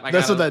look it up.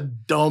 that's what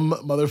that dumb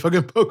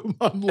motherfucking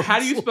Pokemon looks How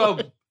do you spell?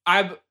 like.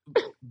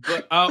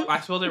 I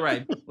spelled it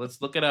right.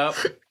 Let's look it up.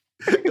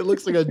 It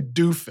looks like a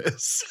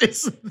doofus.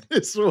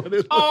 It's what it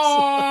looks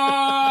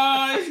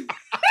Oh, like.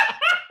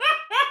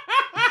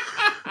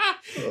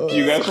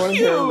 You guys want to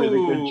hear a really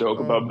good Cute. joke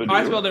about Bidoof?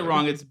 I spelled it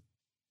wrong. It's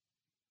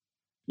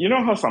You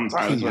know how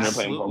sometimes when you're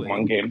playing Absolutely.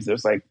 Pokemon games,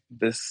 there's like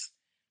this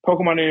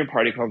Pokemon in your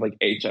party called like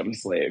HM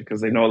Slave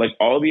because they know like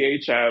all the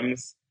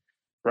HMs,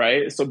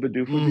 right? So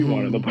Bidoof would be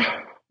one of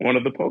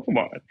the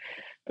Pokemon.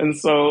 And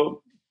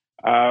so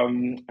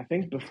I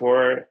think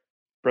before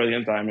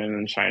Brilliant Diamond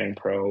and Shining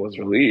Pearl was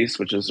released,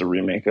 which is a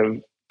remake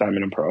of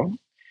Diamond and Pearl,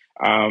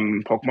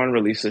 Pokemon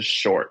released a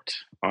short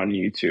on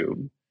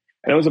YouTube.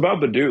 And it was about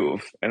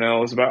Bidoof, and it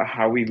was about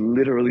how we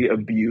literally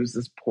abused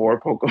this poor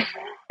Pokemon.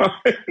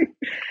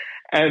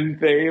 And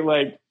they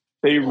really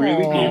gave it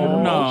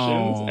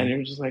emotions. no. And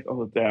you're just like,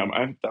 oh, damn,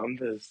 I've done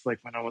this like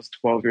when I was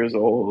 12 years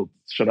old.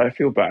 Should I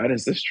feel bad?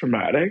 Is this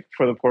traumatic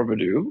for the poor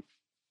Bidoof?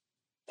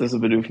 Does the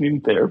Bidoof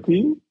need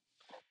therapy?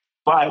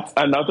 But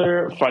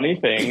another funny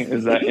thing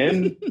is that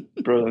in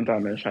Brilliant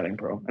Diamond and Shining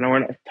Pearl, and we're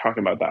not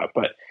talking about that,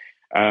 but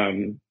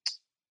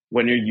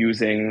when you're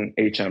using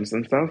HMs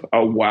and stuff,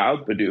 a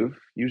wild Bidoof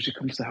usually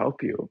comes to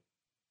help you.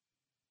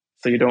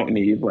 So you don't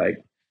need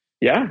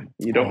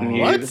you don't need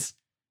What?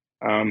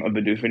 a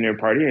Bidoof in your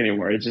party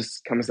anymore. It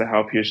just comes to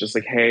help you. It's just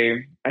like,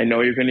 hey, I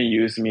know you're going to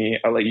use me.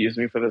 I'll let you use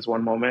me for this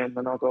one moment, and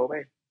then I'll go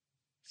away.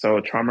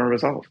 So trauma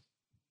resolved.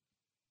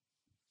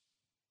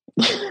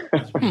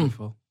 That's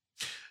beautiful.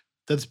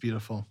 That's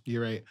beautiful.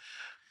 You're right.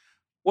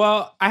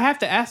 Well, I have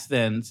to ask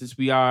then, since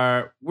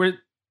we're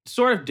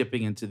sort of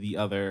dipping into the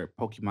other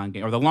Pokemon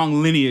game or the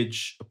long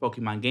lineage of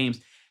Pokemon games,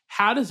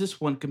 how does this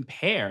one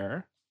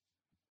compare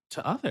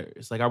to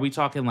others? Like, are we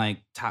talking like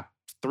top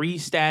 3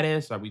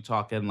 status? Are we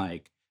talking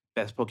like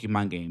best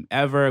Pokemon game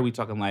ever? Are we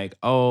talking like,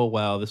 oh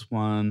well, this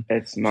one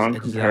It's just edges out a little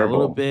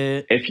non-comparable.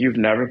 bit? If you've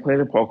never played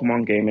a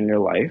Pokemon game in your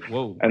life,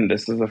 Whoa. and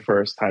this is the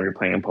first time you're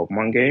playing a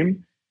Pokemon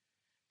game,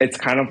 it's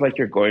kind of like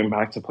you're going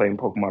back to playing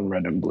Pokemon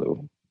Red and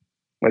Blue.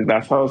 Like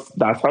that's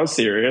how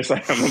serious I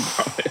am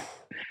about it.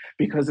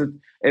 because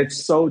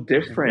it's so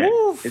different.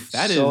 Oof, it's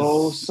that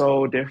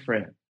so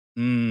different.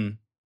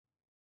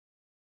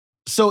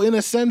 So in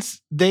a sense,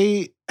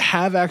 they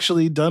have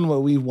actually done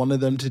what we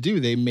wanted them to do.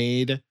 They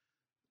made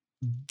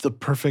the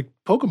perfect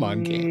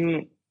Pokemon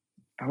game.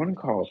 I wouldn't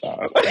call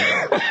it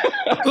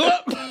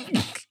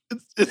that.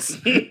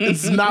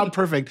 It's not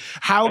perfect.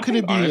 How could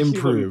it be honestly,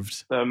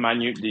 improved? The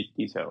minute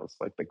details,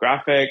 like the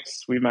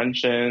graphics we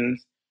mentioned,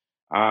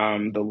 not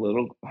even the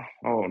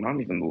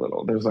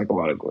little. There's like a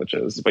lot of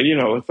glitches, but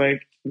it's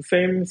like the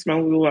same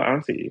smell little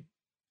auntie.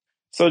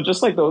 So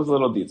just like those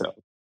little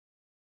details.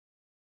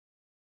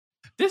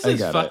 This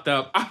is fucked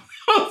up. I'm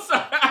so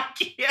sorry. I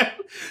can't.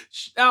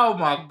 Oh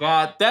my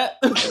God. That.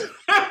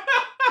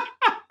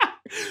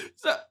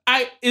 So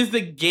is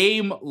the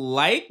game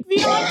like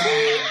the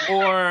auntie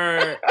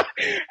or?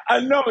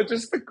 No,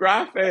 just the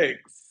graphics.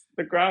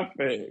 The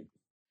graphics.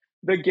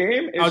 The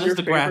game is your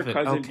favorite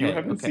cousin you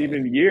haven't seen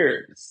in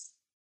years.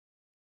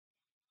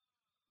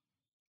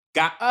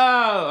 Got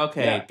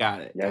it.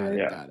 Got it.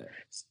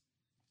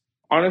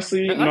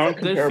 Honestly,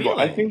 non-comparable.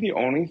 I think the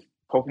only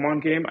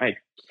Pokemon game I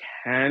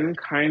can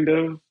kind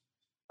of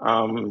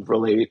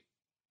relate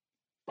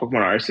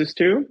Pokemon Arceus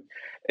to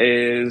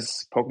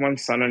is Pokemon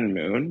Sun and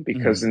Moon,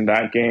 because in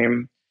that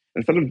game,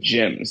 instead of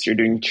gyms, you're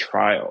doing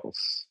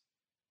trials.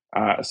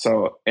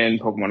 So in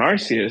Pokemon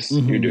Arceus,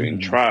 you're doing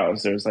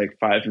trials. There's like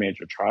 5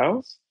 major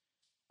trials,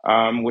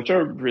 which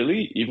are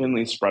really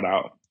evenly spread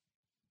out.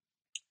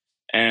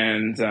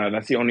 And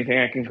that's the only thing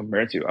I can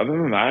compare it to. Other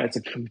than that, it's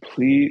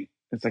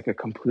like a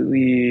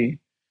completely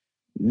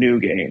new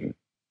game.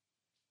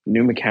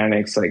 New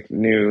mechanics, like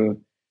new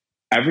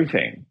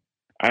everything.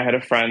 I had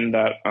a friend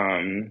that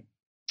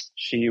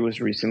she was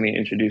recently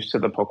introduced to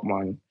the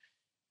Pokemon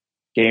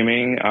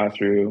gaming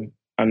through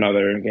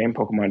another game,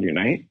 Pokemon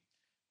Unite.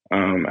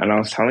 And I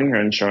was telling her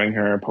and showing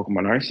her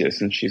Pokemon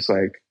Arceus, and she's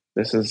like,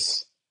 this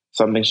is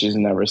something she's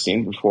never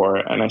seen before.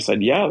 And I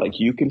said, yeah, like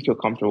you can feel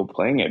comfortable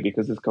playing it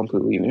because it's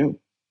completely new.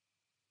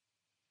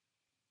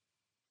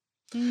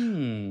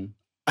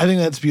 I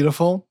think that's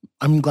beautiful.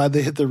 I'm glad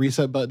they hit the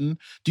reset button.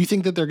 Do you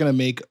think that they're going to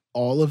make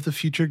all of the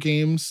future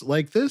games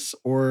like this,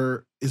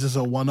 or is this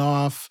a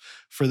one-off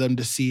for them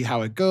to see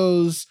how it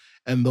goes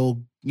and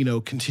they'll,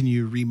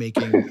 continue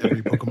remaking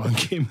every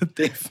Pokemon game that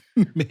they've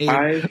made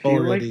I feel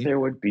already? like there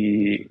would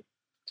be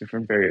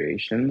different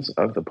variations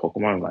of the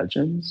Pokemon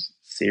Legends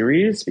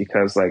series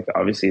because, like,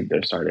 obviously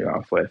they're starting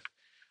off with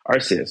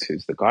Arceus,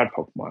 who's the god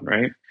Pokemon,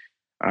 right?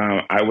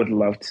 I would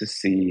love to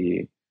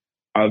see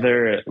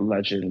other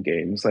legend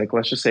games, like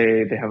let's just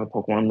say they have a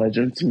Pokemon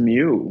Legends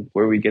Mew,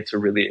 where we get to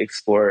really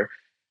explore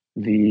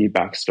the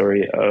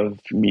backstory of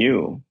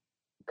Mew,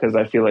 because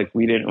I feel like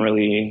we didn't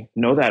really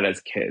know that as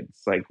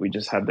kids. Like we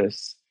just had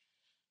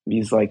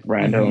these like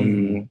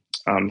random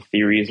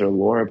theories or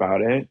lore about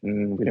it,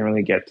 and we didn't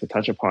really get to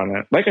touch upon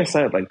it. Like I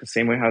said, like the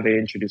same way how they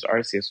introduced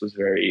Arceus was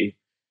very,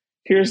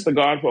 here's the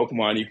god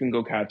Pokemon, you can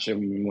go catch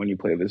him when you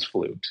play this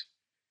flute.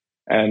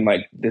 And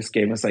like this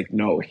game is like,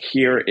 no,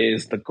 here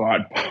is the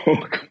god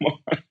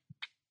Pokemon.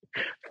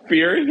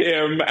 Fear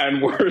him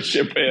and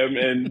worship him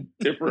in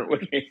different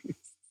ways.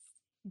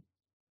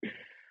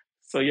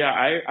 So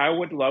yeah, I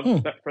would love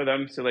that for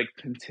them to like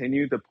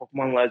continue the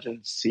Pokemon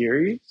Legends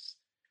series.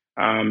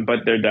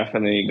 But they're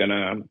definitely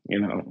gonna,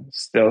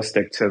 still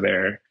stick to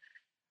their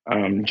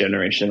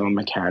generational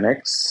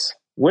mechanics.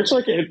 Which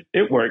like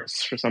it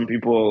works for some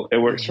people. It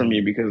works for me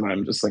because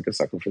I'm just like a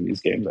sucker for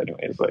these games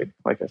anyways.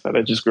 Like I said,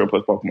 I just grew up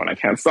with Pokemon. I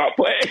can't stop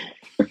playing.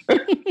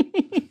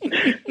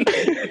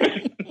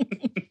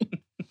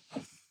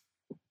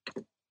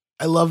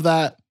 I love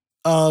that.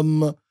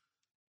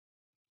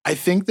 I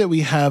think that we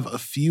have a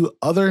few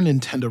other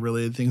Nintendo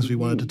related things we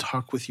wanted to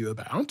talk with you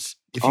about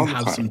if you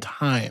have some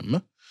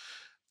time.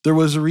 There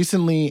was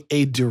recently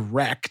a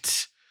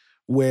direct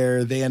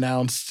where they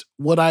announced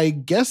what I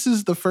guess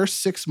is the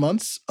first 6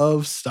 months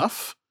of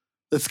stuff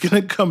that's going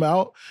to come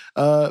out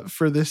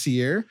for this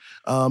year.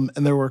 And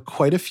there were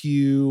quite a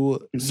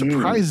few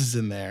surprises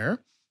in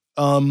there.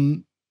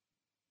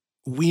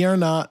 We are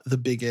not the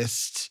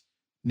biggest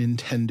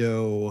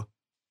Nintendo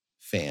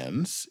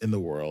fans in the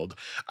world.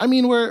 I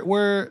mean,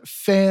 we're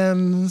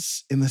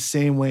fans in the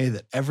same way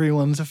that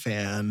everyone's a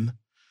fan,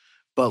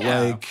 but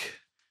like,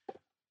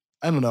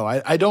 I don't know.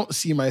 I don't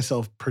see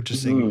myself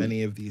purchasing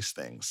many of these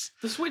things.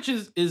 The Switch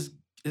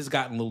has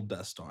gotten a little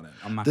dust on it.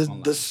 I'm not gonna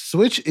lie. The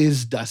Switch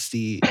is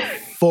dusty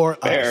for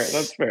us.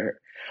 That's fair.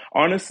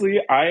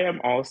 Honestly, I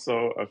am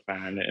also a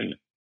fan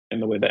in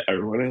the way that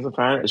everyone is a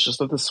fan. It's just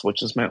that the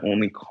Switch is my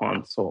only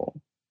console.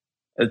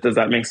 Does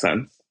that make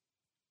sense?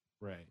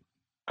 Right.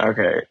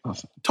 Okay.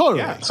 Totally.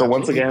 Yeah. So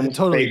once again,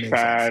 totally fake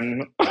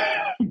fan.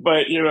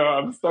 But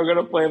I'm still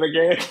gonna play the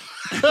game.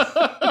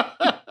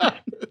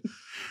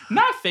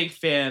 Not fake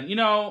fan.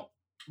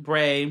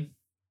 Bray,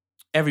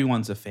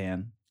 everyone's a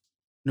fan,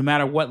 no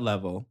matter what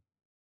level.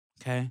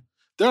 Okay.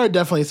 There are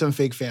definitely some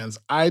fake fans.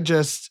 I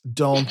just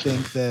don't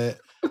think that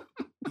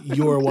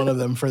you're one of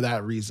them for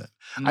that reason.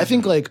 I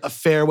think like a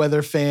fair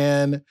weather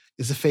fan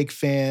is a fake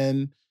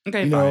fan.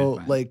 Okay,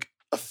 fine. Like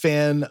a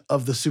fan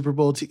of the Super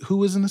Bowl team. Who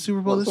was in the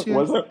Super Bowl this year?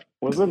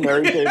 Was it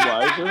Mary J.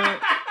 Blige in it?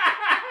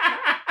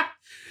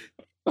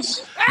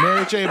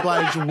 Mary J.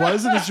 Blige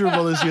was in the Super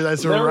Bowl this year.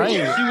 That's right.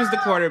 She was the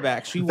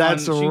quarterback. She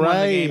That's won. She won the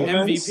right. game. And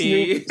then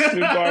MVP. Snoop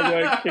Dogg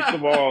like kicked the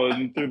ball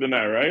and through the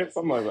net, right?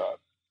 Something like that.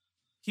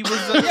 He was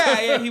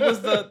he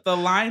was the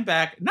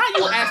linebacker. Not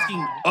you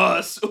asking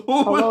us.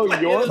 Hello,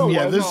 you're the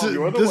Yeah,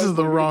 one. this is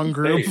the wrong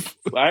group.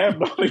 I have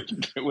nothing to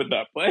do with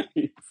that place.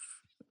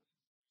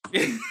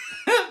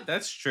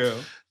 That's true.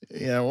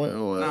 Yeah,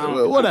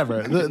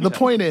 whatever. The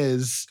point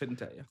is, Couldn't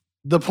tell you.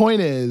 the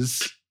point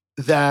is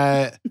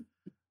that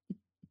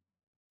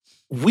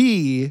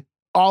we,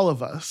 all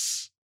of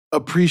us,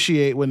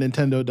 appreciate what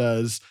Nintendo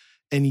does,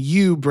 and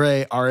you,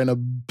 Bray, are in a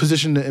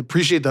position to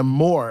appreciate them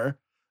more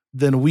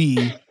than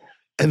we.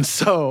 And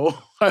so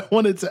I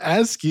wanted to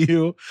ask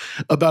you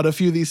about a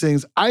few of these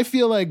things. I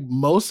feel like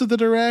most of the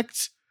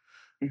Direct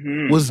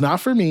was not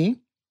for me.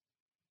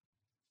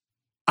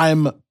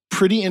 I'm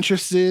pretty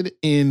interested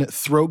in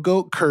Throat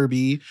Goat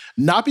Kirby,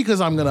 not because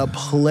I'm going to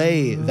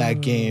play that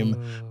game,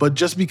 but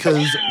just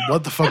because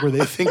what the fuck were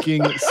they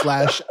thinking /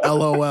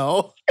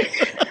 LOL.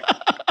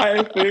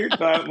 I think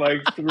that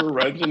like threw a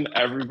wrench in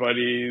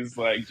everybody's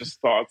like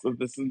just thoughts of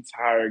this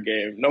entire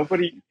game.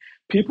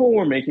 People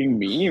were making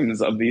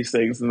memes of these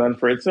things, and then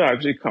for it to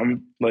actually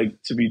come like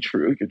to be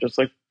true, you're just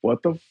like,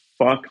 what the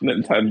fuck,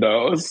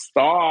 Nintendo?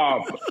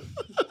 Stop.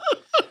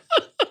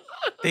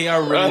 They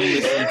are really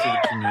listening to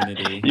the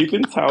community. You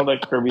can tell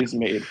that Kirby's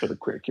made for the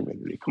queer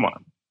community. Come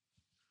on.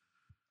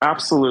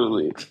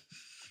 Absolutely.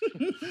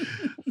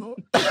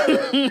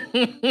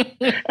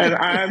 And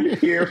I'm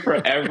here for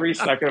every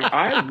second.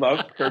 I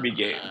love Kirby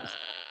games.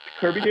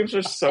 Kirby games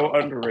are so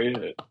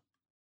underrated.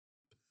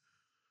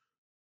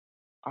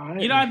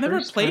 I've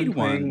never played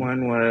one.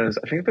 One was,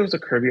 I think there was a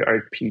Kirby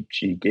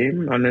RPG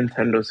game on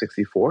Nintendo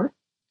 64.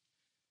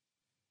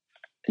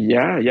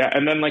 Yeah.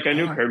 And then like I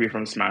knew Kirby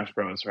from Smash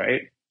Bros,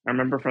 right? I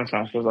remember from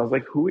Smash Bros, I was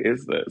like, who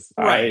is this?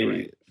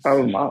 Right. I fell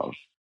in love.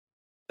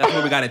 That's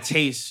where we got a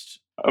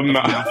taste of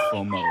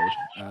mouthful mode.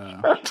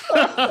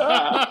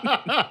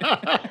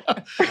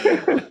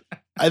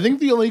 I think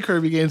the only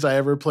Kirby games I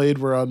ever played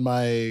were on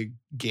my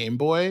Game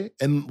Boy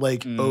and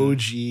like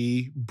OG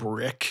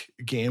brick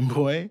Game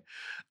Boy.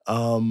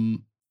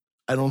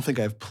 I don't think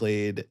I've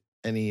played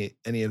any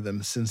of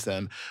them since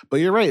then. But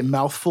you're right,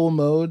 mouthful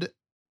mode,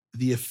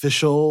 the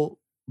official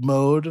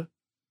mode.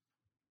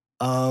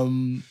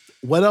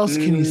 What else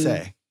can you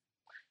say?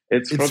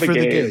 It's for the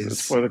gays.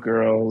 It's for the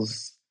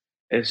girls.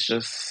 It's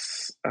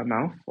just a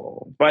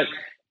mouthful. But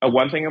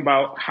one thing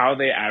about how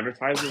they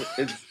advertise it,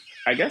 it's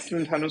I guess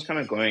Nintendo's kind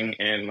of going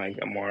in like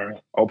a more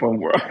open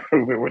world.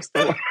 We're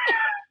still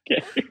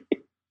gay.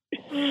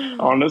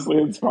 Honestly,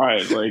 it's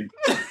fine. Like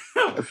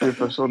it's the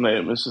official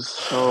name. It's just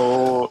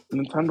so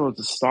Nintendo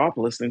to stop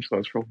listening to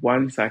us for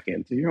 1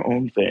 second. Do your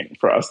own thing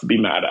for us to be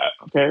mad at.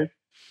 Okay.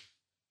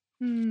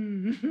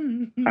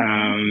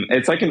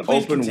 It's like an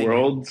open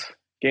world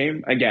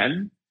game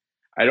again.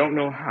 I don't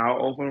know how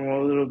open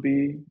world it'll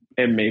be,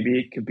 and maybe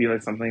it could be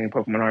like something in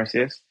Pokemon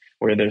Arceus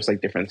where there's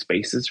like different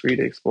spaces for you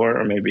to explore,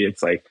 or maybe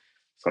it's like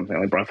something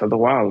like Breath of the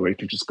Wild where you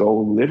can just go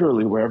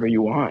literally wherever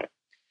you want.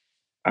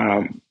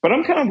 But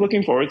I'm kind of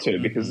looking forward to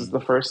it because it's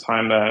the first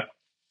time that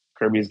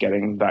Kirby's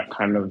getting that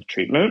kind of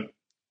treatment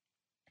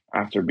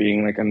after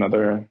being like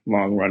another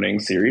long-running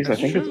series. I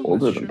think it's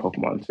older than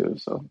Pokemon too,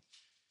 so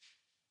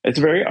it's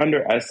a very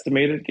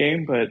underestimated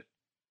game, but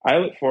I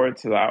look forward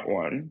to that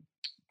one.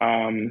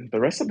 The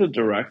rest of the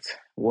Direct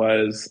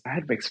I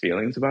had mixed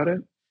feelings about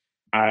it.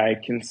 I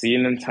can see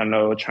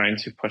Nintendo trying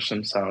to push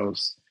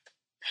themselves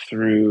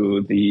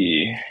through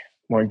the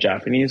more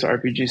Japanese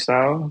RPG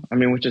style. I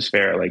mean, which is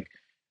fair. Like,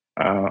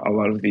 a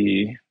lot of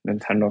the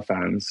Nintendo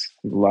fans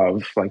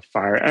love like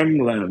Fire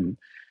Emblem.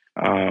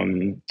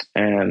 And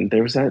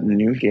there was that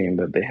new game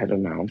that they had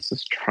announced,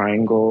 this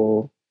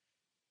Triangle,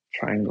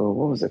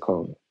 what was it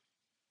called?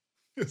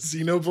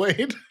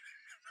 Xenoblade.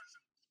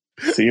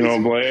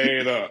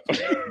 Xenoblade.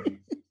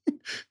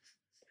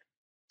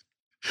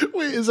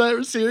 Wait, is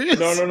that serious?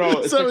 No. Is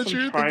It's that like what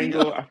you're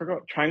Triangle. I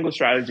forgot. Triangle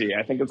Strategy,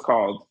 I think it's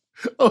called.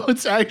 Oh,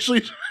 it's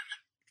actually.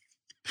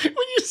 When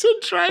you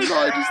said Triangle,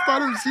 I just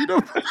thought of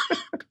Xenoblade.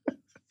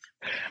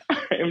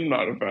 I am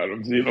not a fan of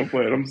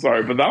Xenoblade. I'm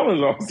sorry, but that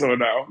was also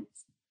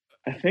announced.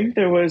 I think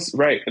there was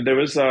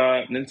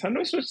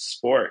Nintendo Switch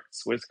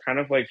Sports, which kind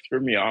of like threw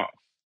me off.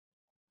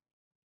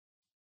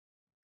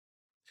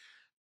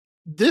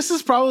 This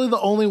is probably the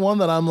only one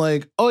that I'm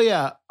like, oh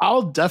yeah,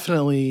 I'll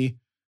definitely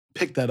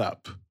pick that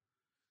up.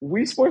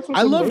 Wii Sports was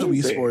I loved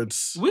amazing. Wii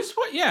Sports. Wii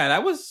Sports, yeah,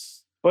 that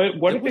was. But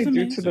what did they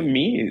do to the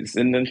Miis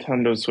in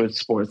Nintendo Switch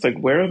Sports? Like,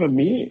 where are the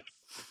Miis?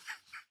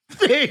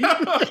 They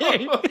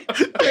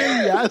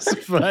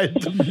yassified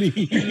the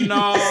Mii.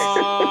 No,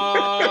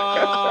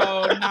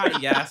 not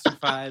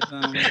yassified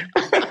them.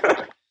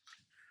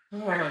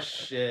 Oh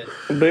shit!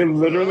 They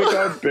literally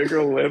got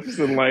bigger lips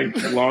and like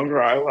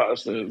longer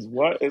eyelashes.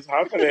 What is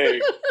happening?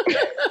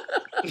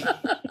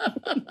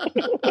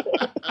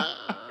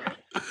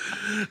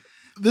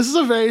 This is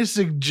a very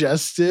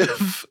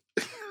suggestive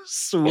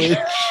Switch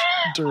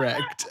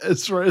Direct,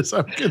 as far as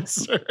I'm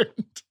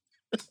concerned.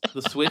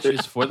 The Switch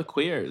is for the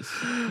queers.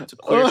 It's a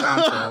queer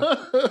console.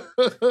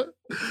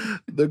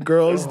 The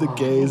girls, the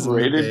gays, and the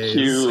Rated gays.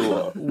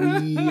 Q.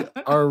 We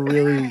are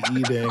really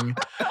eating.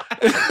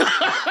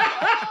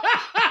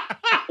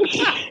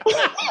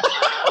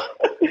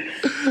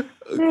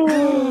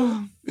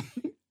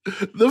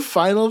 The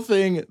final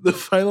thing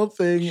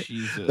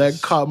Jesus.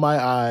 that caught my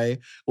eye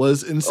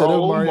was instead of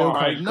Mario my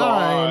Kart 9,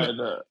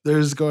 God.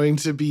 there's going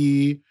to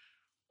be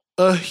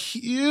a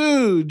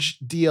huge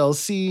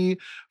DLC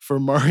for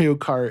Mario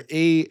Kart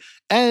 8.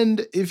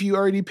 And if you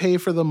already pay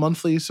for the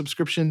monthly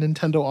subscription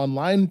Nintendo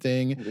Online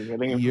thing,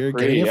 You're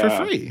getting it for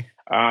free.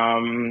 I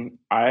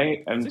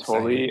am That's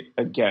totally exciting.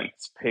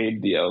 against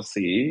paid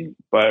DLC,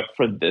 but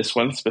for this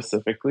one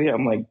specifically,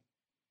 I'm like,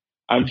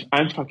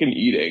 I'm fucking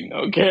eating,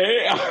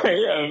 okay?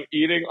 I am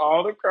eating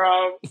all the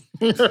crumbs.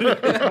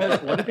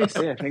 Because what did they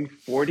say? I think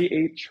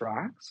 48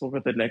 tracks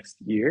over the next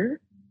year.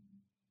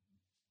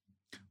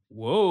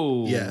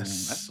 Whoa.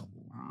 Yes. That's a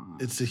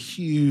lot. It's a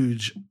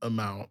huge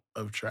amount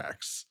of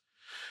tracks,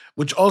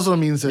 which also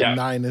means that Yeah,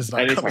 9 is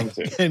not anytime coming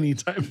soon.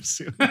 anytime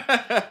soon.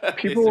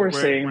 People were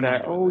saying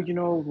that,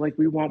 like,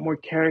 we want more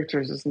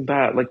characters, isn't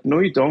that? Like, no,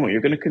 you don't. You're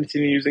going to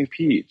continue using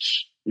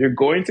Peach. You're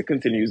going to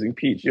continue using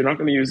Peach. You're not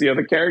going to use the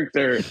other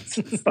characters.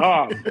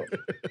 Stop.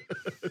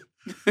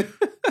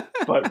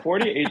 But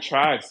 48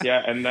 tracks,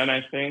 yeah. And then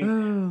I think,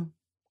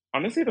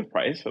 honestly, the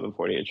price for the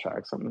 48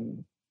 tracks,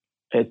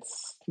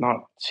 it's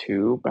not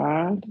too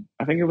bad.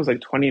 I think it was like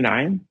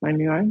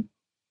 $29.99.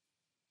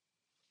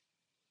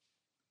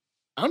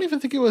 I don't even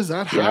think it was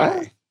that Yeah?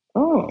 high.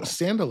 Oh,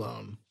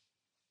 Standalone.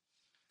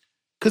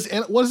 Because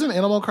wasn't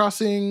Animal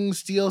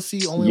Crossing's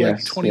DLC only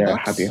like 20 yeah,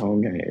 bucks? Happy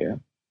Home, yeah.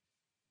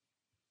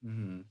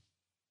 Mhm.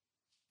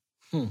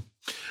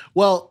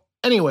 Well,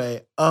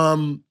 anyway,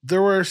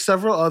 there were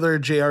several other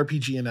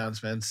JRPG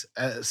announcements,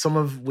 some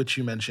of which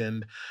you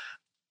mentioned.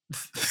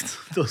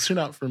 Those are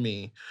not for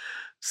me.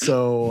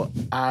 So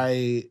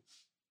I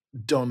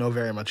don't know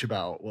very much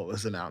about what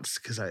was announced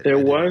because There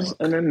I was look.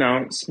 an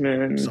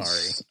announcement.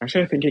 Sorry.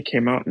 Actually, I think it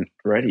came out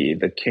already.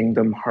 The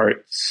Kingdom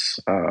Hearts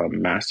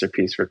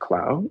Masterpiece for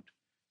Cloud.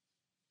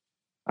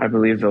 I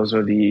believe those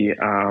are the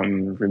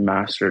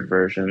remastered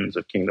versions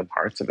of Kingdom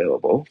Hearts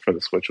available for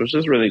the Switch, which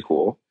is really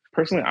cool.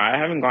 Personally, I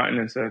haven't gotten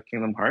into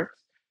Kingdom Hearts,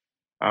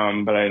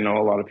 but I know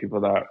a lot of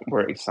people that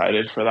were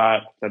excited for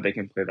that they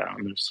can play that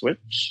on their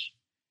Switch.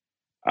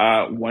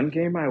 One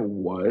game I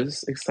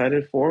was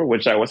excited for,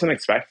 which I wasn't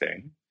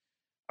expecting,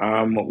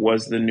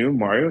 was the new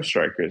Mario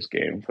Strikers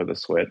game for the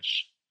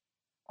Switch.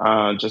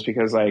 Just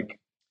because, like,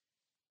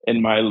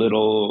 in my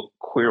little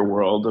queer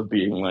world of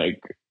being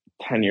like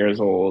 10 years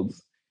old,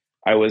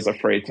 I was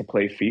afraid to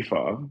play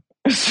FIFA.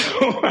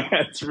 So I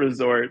had to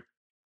resort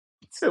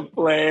to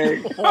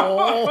playing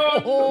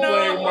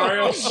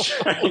Mario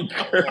Strikers.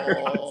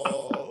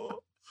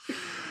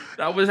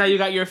 That was how you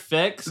got your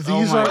fix?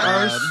 These are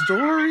our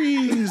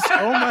stories.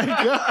 Oh my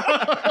god.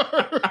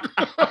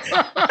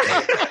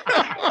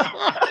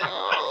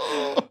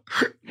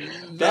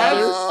 That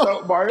is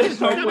so Mario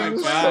Strikers my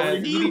is so God.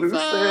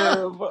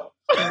 exclusive.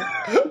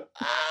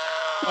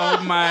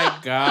 Oh my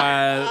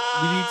god.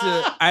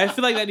 I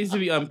feel like that needs to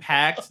be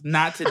unpacked,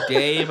 not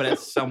today, but at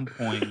some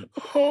point.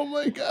 Oh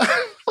my god.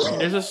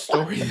 There's a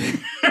story there.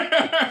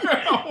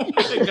 Oh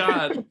my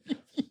god.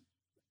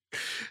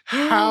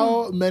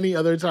 How many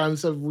other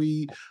times have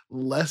we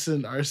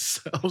lessened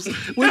ourselves?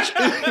 Which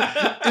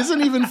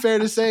isn't even fair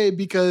to say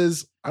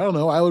because, I don't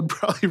know, I would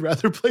probably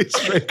rather play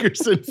Strikers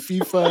than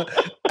FIFA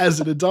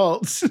as an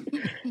adult,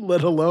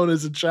 let alone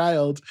as a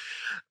child.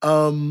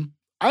 I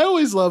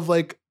always love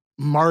like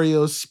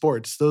Mario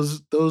Sports.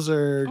 Those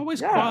are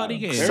Always quality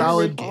games.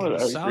 Solid games.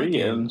 games. I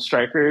agree. And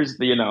Strikers,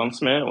 the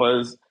announcement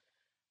was,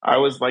 I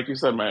was, like you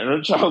said, my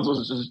inner child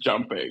was just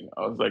jumping.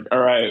 I was like, all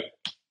right,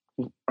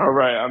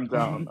 I'm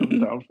down. I'm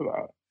down for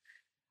that.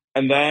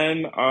 And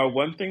then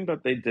one thing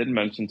that they did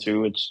mention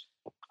too, which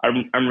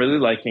I'm really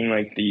liking,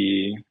 like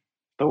the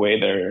way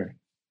they're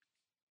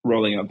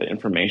rolling out the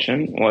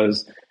information,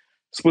 was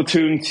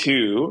Splatoon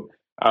 2.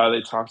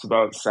 They talked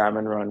about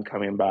Salmon Run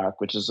coming back,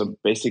 which is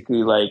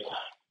basically like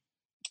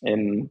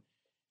in,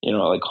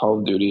 like Call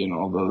of Duty and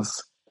all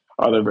those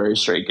other very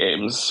straight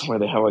games where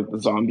they have like the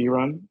zombie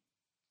run.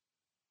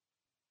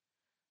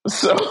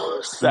 So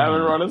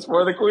Salmon Run is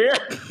for the queer.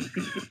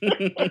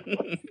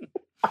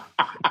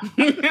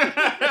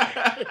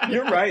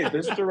 You're right.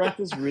 This direct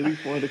is really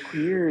for the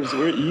queers.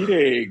 We're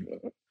eating.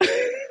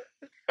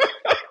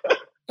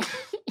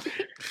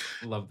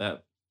 Love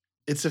that.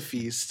 It's a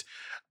feast.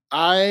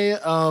 I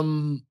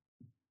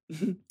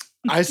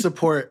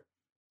support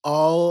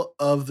all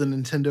of the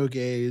Nintendo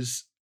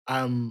gays.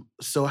 I'm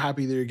so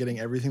happy that you're getting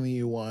everything that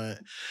you want.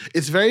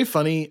 It's very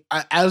funny.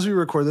 As we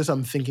record this,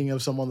 I'm thinking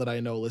of someone that I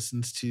know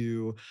listens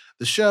to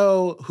the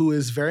show who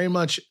is very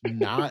much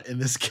not in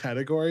this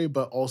category,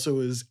 but also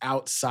is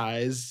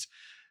outsized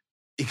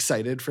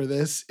excited for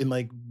this in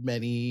like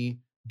many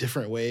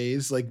different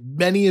ways. Like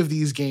many of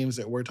these games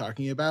that we're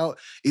talking about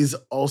is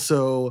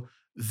also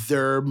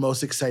their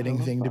most exciting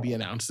thing to be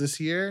announced this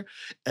year.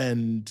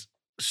 And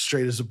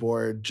Straight as a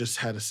Board just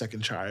had a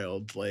second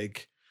child.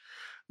 Like,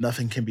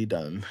 nothing can be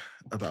done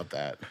about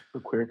that. The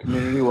queer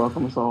community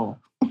welcomes all.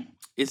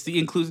 It's the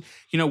inclusive.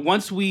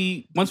 Once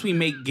we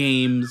make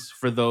games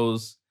for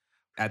those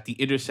at the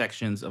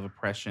intersections of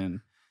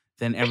oppression,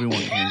 then everyone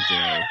can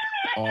enjoy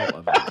all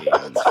of the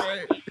games. That's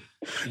right.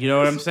 You know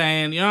what I'm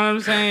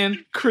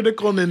saying?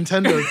 Critical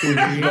Nintendo theory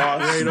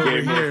right over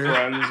Game here. of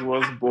Friends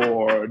was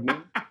born.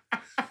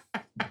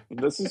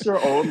 This is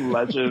your old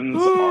Legends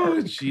Oh,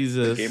 arc.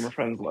 Jesus. Game of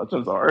Friends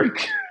Legends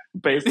arc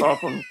based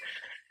off of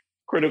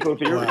critical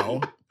theory.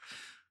 Wow.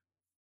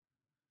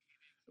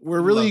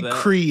 We're really Love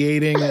that.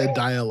 creating a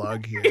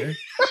dialogue here.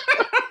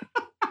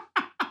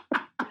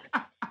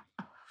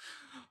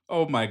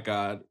 Oh my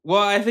God.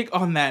 Well, I think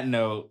on that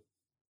note,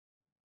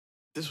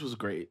 this was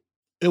great.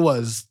 It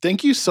was.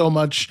 Thank you so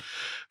much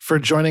for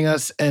joining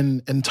us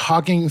and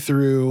talking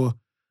through,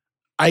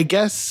 I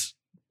guess,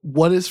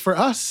 what is for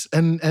us.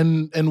 And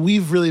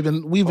we've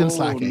been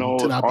slacking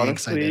to not be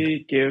excited.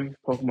 Honestly, give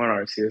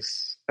Pokemon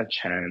Arceus a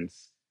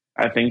chance.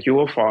 I think you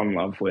will fall in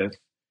love with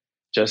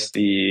just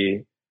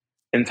the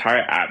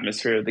entire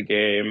atmosphere of the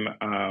game.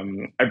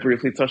 I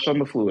briefly touched on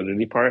the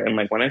fluidity part, and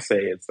like when I say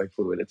it's like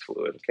fluid, it's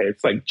fluid. Okay,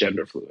 it's like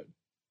gender fluid.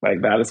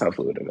 Like that is how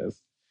fluid it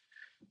is.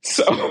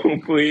 So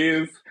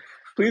please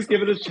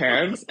give it a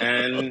chance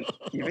and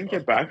even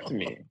get back to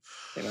me.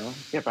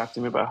 Get back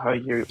to me about how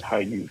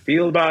you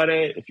feel about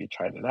it. If you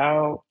tried it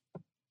out.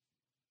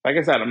 Like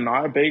I said, I'm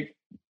not a big.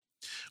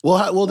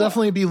 We'll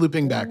definitely be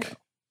looping back.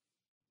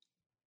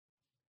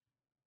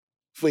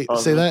 Wait,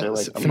 say that. I'm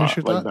Finish not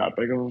your like thought. that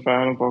big of a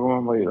fan of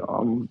Pokemon,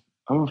 but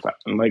I'm a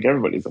fan. Like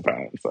everybody's a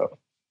fan. So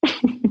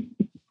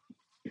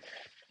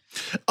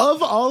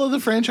Of all of the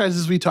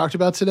franchises we talked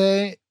about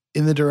today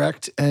in the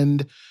direct,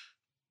 and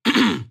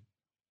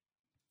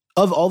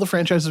of all the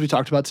franchises we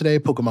talked about today,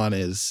 Pokemon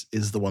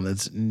is the one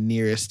that's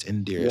nearest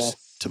and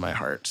dearest to my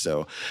heart.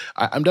 So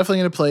I'm definitely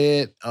going to play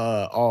it.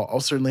 I'll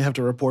certainly have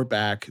to report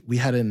back. We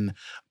had an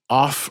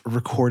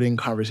off-recording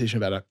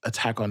conversation about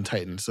Attack on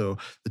Titan, so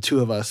the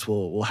two of us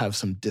will have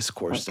some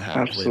discourse to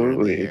have later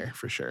in the year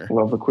for sure.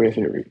 Love the queer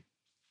theory.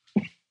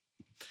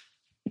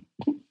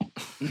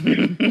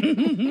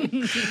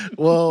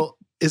 Well,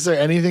 is there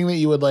anything that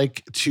you would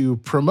like to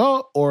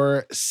promote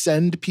or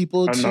send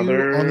people to on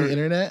the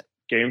internet?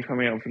 Game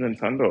coming out for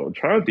Nintendo.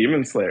 Try out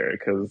Demon Slayer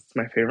because it's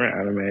my favorite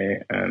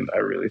anime, and I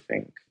really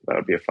think that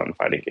would be a fun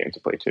fighting game to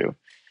play too.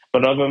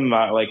 But other than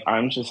that, like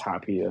I'm just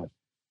happy to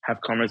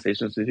have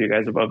conversations with you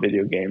guys about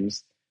video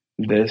games.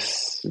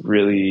 This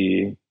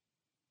really,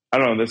 I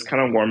don't know, this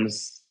kind of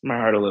warms my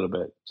heart a little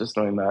bit, just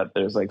knowing that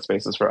there's like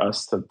spaces for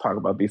us to talk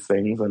about these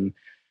things and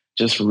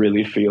just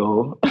really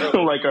feel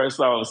like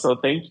ourselves. So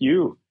thank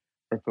you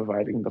for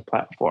providing the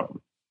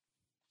platform.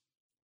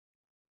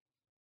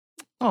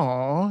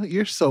 Oh,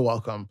 you're so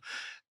welcome.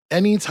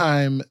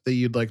 Anytime that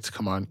you'd like to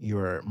come on, you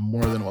are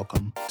more than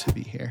welcome to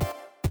be here.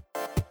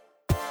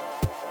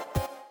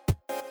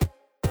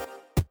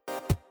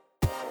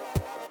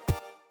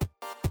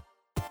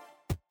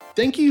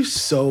 Thank you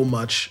so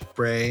much,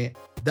 Bray.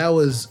 That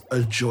was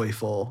a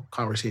joyful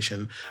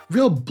conversation.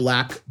 Real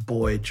black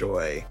boy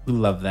joy. We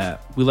love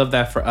that. We love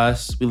that for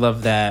us. We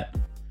love that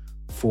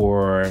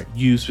for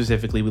you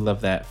specifically. We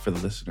love that for the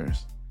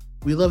listeners.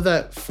 We love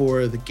that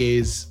for the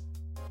gays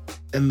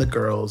and the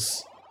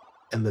girls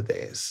and the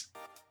days.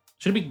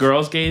 Should it be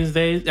girls, gays,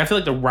 days? I feel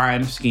like the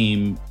rhyme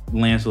scheme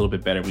lands a little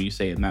bit better when you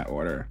say it in that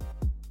order.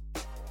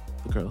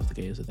 The girls, the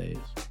gays, the days.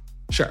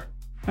 Sure.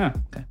 Huh,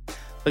 okay.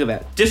 Look at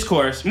that.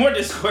 Discourse. More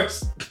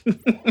discourse.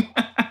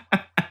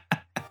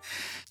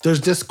 There's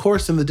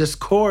discourse in the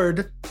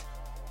Discord.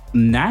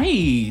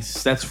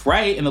 Nice. That's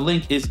right. And the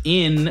link is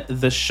in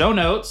the show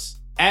notes,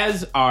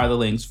 as are the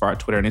links for our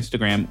Twitter and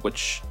Instagram,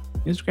 which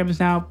Instagram is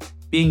now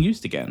being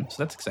used again.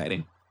 So that's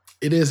exciting.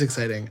 It is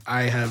exciting.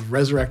 I have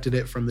resurrected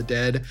it from the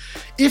dead.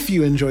 If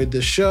you enjoyed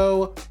this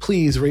show,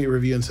 please rate,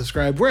 review, and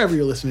subscribe wherever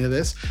you're listening to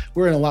this.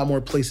 We're in a lot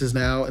more places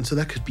now, and so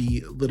that could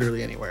be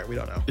literally anywhere. We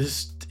don't know.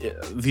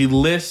 The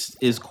list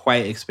is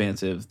quite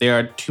expansive. There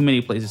are too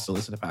many places to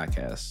listen to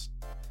podcasts.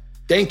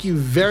 Thank you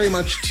very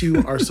much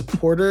to our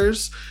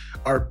supporters,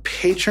 our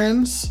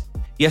patrons.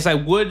 Yes, I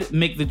would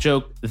make the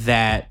joke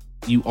that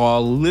you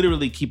all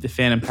literally keep the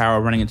fan and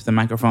power running into the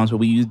microphones, but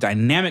we use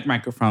dynamic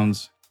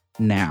microphones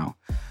now.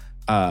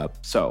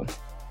 So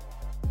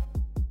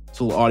it's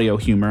a little audio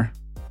humor.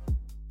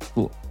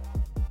 Cool.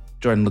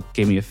 Jordan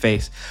gave me a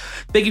face.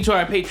 Thank you to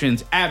our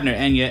patrons, Abner,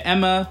 Enya,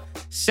 Emma,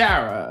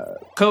 Sarah,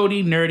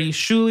 Cody, Nerdy,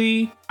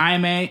 Shuli,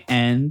 Aime,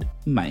 and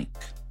Mike.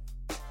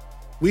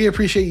 We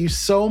appreciate you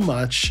so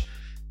much.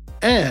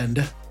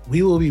 And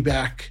we will be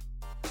back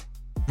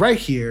right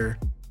here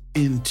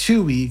in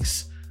 2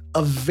 weeks.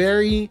 A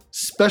very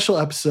special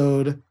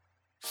episode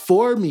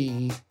for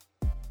me.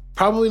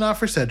 Probably not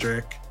for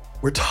Cedric.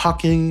 We're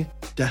talking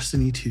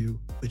Destiny 2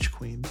 Witch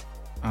Queen.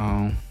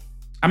 Oh,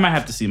 I might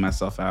have to see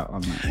myself out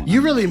on that one.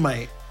 You really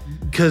might,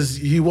 because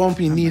you won't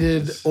be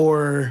needed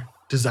or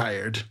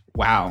desired.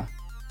 Wow,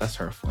 that's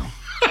hurtful.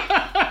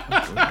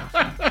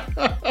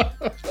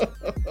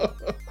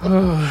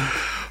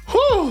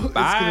 Whew, it's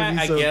Bye, gonna be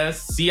I so-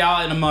 guess. See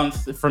y'all in a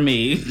month for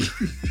me.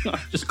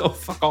 Just go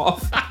fuck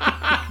off.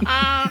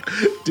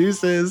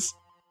 Deuces.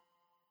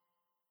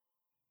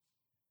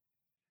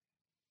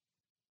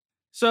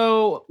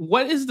 So,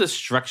 what is the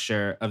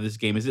structure of this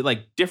game? Is it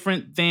like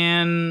different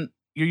than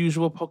your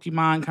usual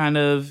Pokemon kind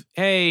of,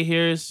 hey,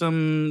 here's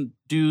some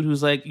dude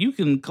who's like, you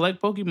can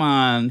collect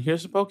Pokemon.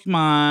 Here's some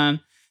Pokemon.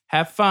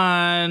 Have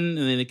fun. And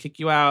then they kick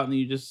you out and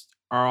you just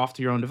are off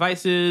to your own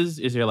devices.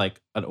 Is there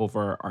like an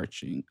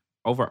overarching?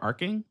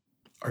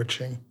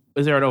 Arching.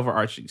 Is there an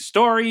overarching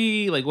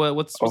story? Like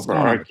what's going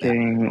on with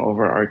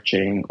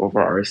that?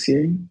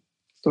 overarching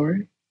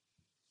story.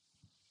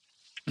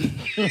 Now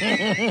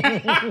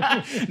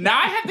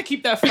I have to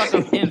keep that fuck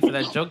up in for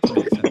that joke to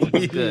make sense.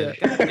 It's good.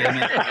 God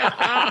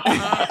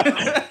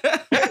damn